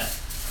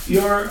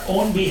your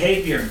own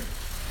behavior.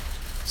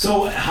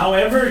 So,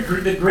 however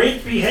the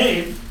great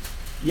behave,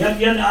 Yad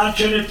Yad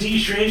Acharati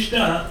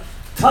Shreshtaha,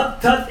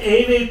 Tat Tat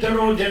Eve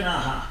Taro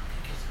Janaha.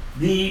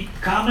 The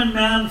common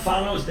man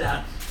follows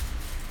that.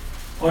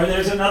 Or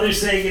there's another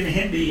saying in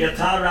Hindi,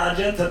 Yatha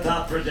Raja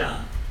Tata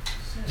Praja.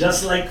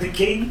 Just like the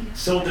king,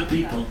 so the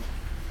people.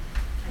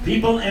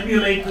 People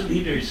emulate the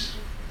leaders.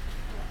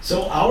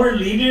 So our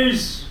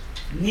leaders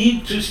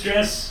need to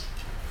stress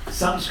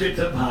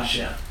Samskrita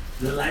Bhasha,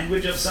 the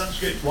language of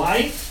Sanskrit.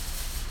 Why?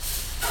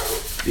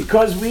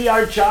 Because we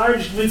are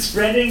charged with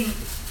spreading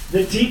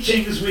the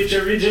teachings which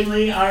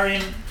originally are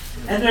in.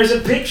 And there's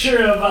a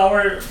picture of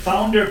our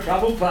founder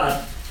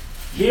Prabhupada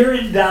here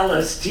in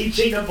Dallas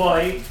teaching a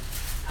boy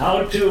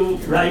how to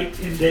write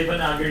in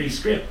Devanagari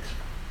script.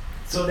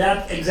 So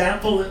that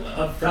example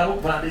of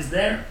Prabhupada is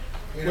there.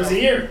 You Was know,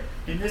 here,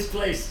 in this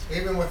place.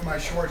 Even with my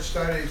short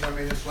studies, I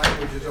mean, this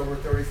language is over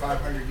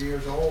 3,500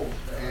 years old,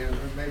 and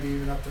maybe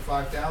even up to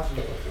 5,000.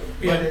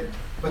 Yeah,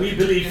 we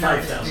believe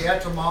 5,000. The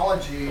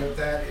etymology of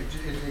that,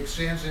 it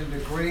extends into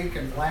Greek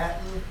and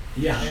Latin.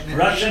 Yeah, and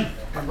Russian,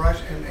 And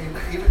Russian, and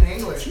even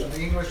English, the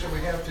English that we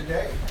have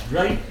today.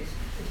 right?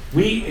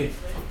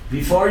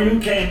 Before you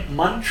came,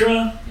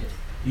 mantra,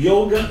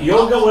 yoga.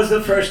 Yoga was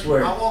the first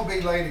word. I won't be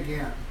late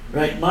again.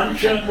 Right,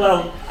 mantra.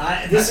 Well,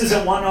 this is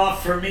a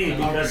one-off for me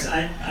because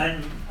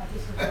I'm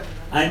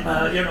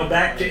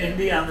back to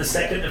India on the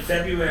 2nd of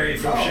February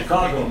from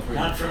Chicago,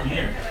 not from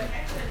here.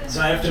 So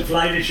I have to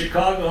fly to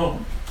Chicago.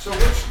 So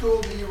which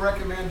school do you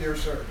recommend, dear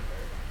sir?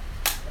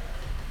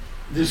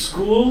 The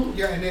school?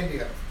 Yeah, in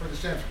India, for the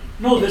Sanskrit.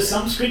 No, the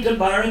Samskrita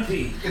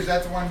Bharati. Is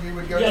that the one you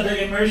would go Yeah, to?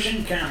 the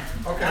immersion camp.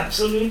 Okay.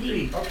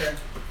 Absolutely. Okay.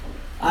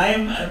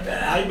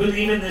 I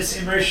believe in this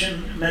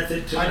immersion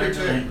method to I do learn the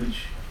too. language.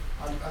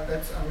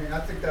 I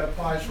think that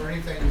applies for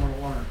anything you want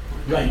to learn.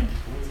 Right.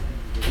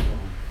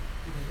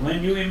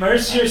 When you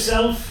immerse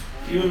yourself,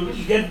 you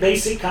get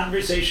basic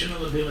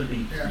conversational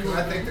ability. Yeah, because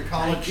I think the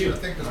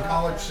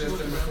college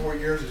system of 4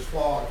 years is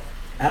flawed.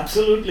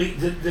 Absolutely.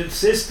 The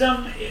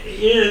system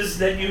is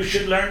that you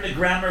should learn the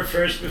grammar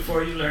first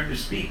before you learn to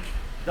speak.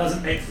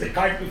 Doesn't make the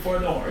cart before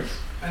the horse.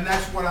 And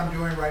that's what I'm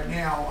doing right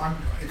now.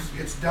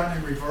 It's done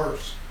in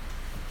reverse.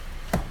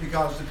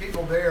 Because the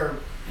people there,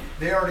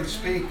 they already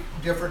speak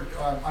different,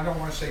 I don't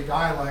want to say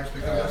dialects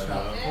because that's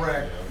not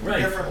correct, Right.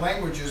 different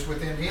languages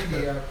within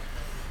India.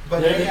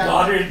 But They're they the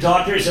have,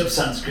 daughters of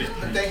Sanskrit.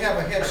 but they have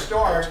a head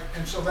start,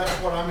 and so that's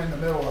what I'm in the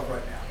middle of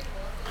right now.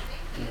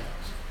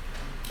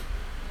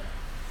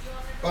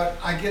 But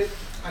I get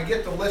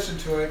to listen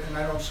to it, and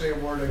I don't say a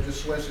word, I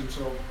just listen,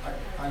 so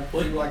I do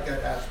like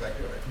that aspect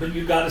of it. But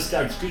you got to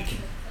start speaking.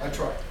 That's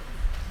right.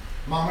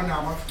 Mama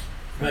Nama.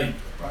 Right.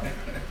 Right.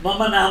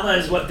 Mama Nama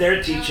is what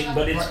they're teaching,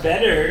 but it's Right.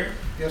 better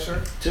Yes,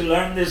 sir? to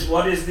learn this.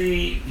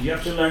 You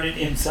have to learn it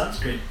in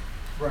Sanskrit.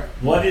 Right.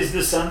 What is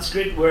the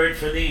Sanskrit word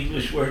for the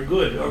English word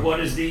good? Or what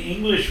is the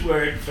English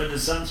word for the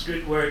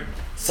Sanskrit word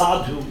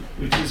sadhu,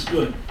 which is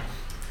good?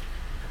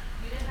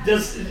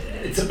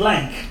 It's a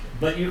blank,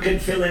 but you can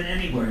fill in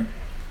any word.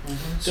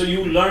 Mm-hmm. So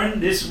you learn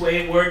this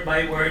way, word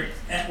by word,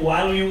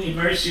 while you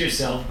immerse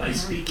yourself by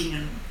speaking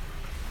in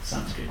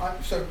Sanskrit.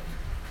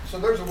 So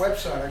there's a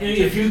website. I can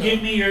If you check this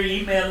give me your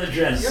email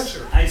address, Yes,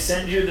 sir. I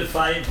send you the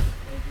five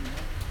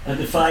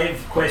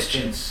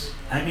questions.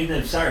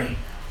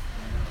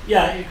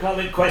 Yeah, you call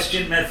it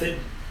question method.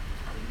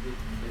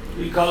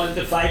 We call it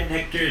the 5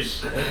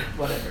 nectars,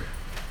 whatever.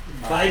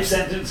 5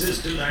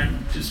 sentences to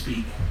learn to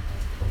speak.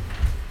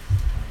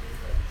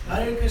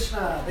 Hare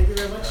Krishna. Thank you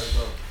very much.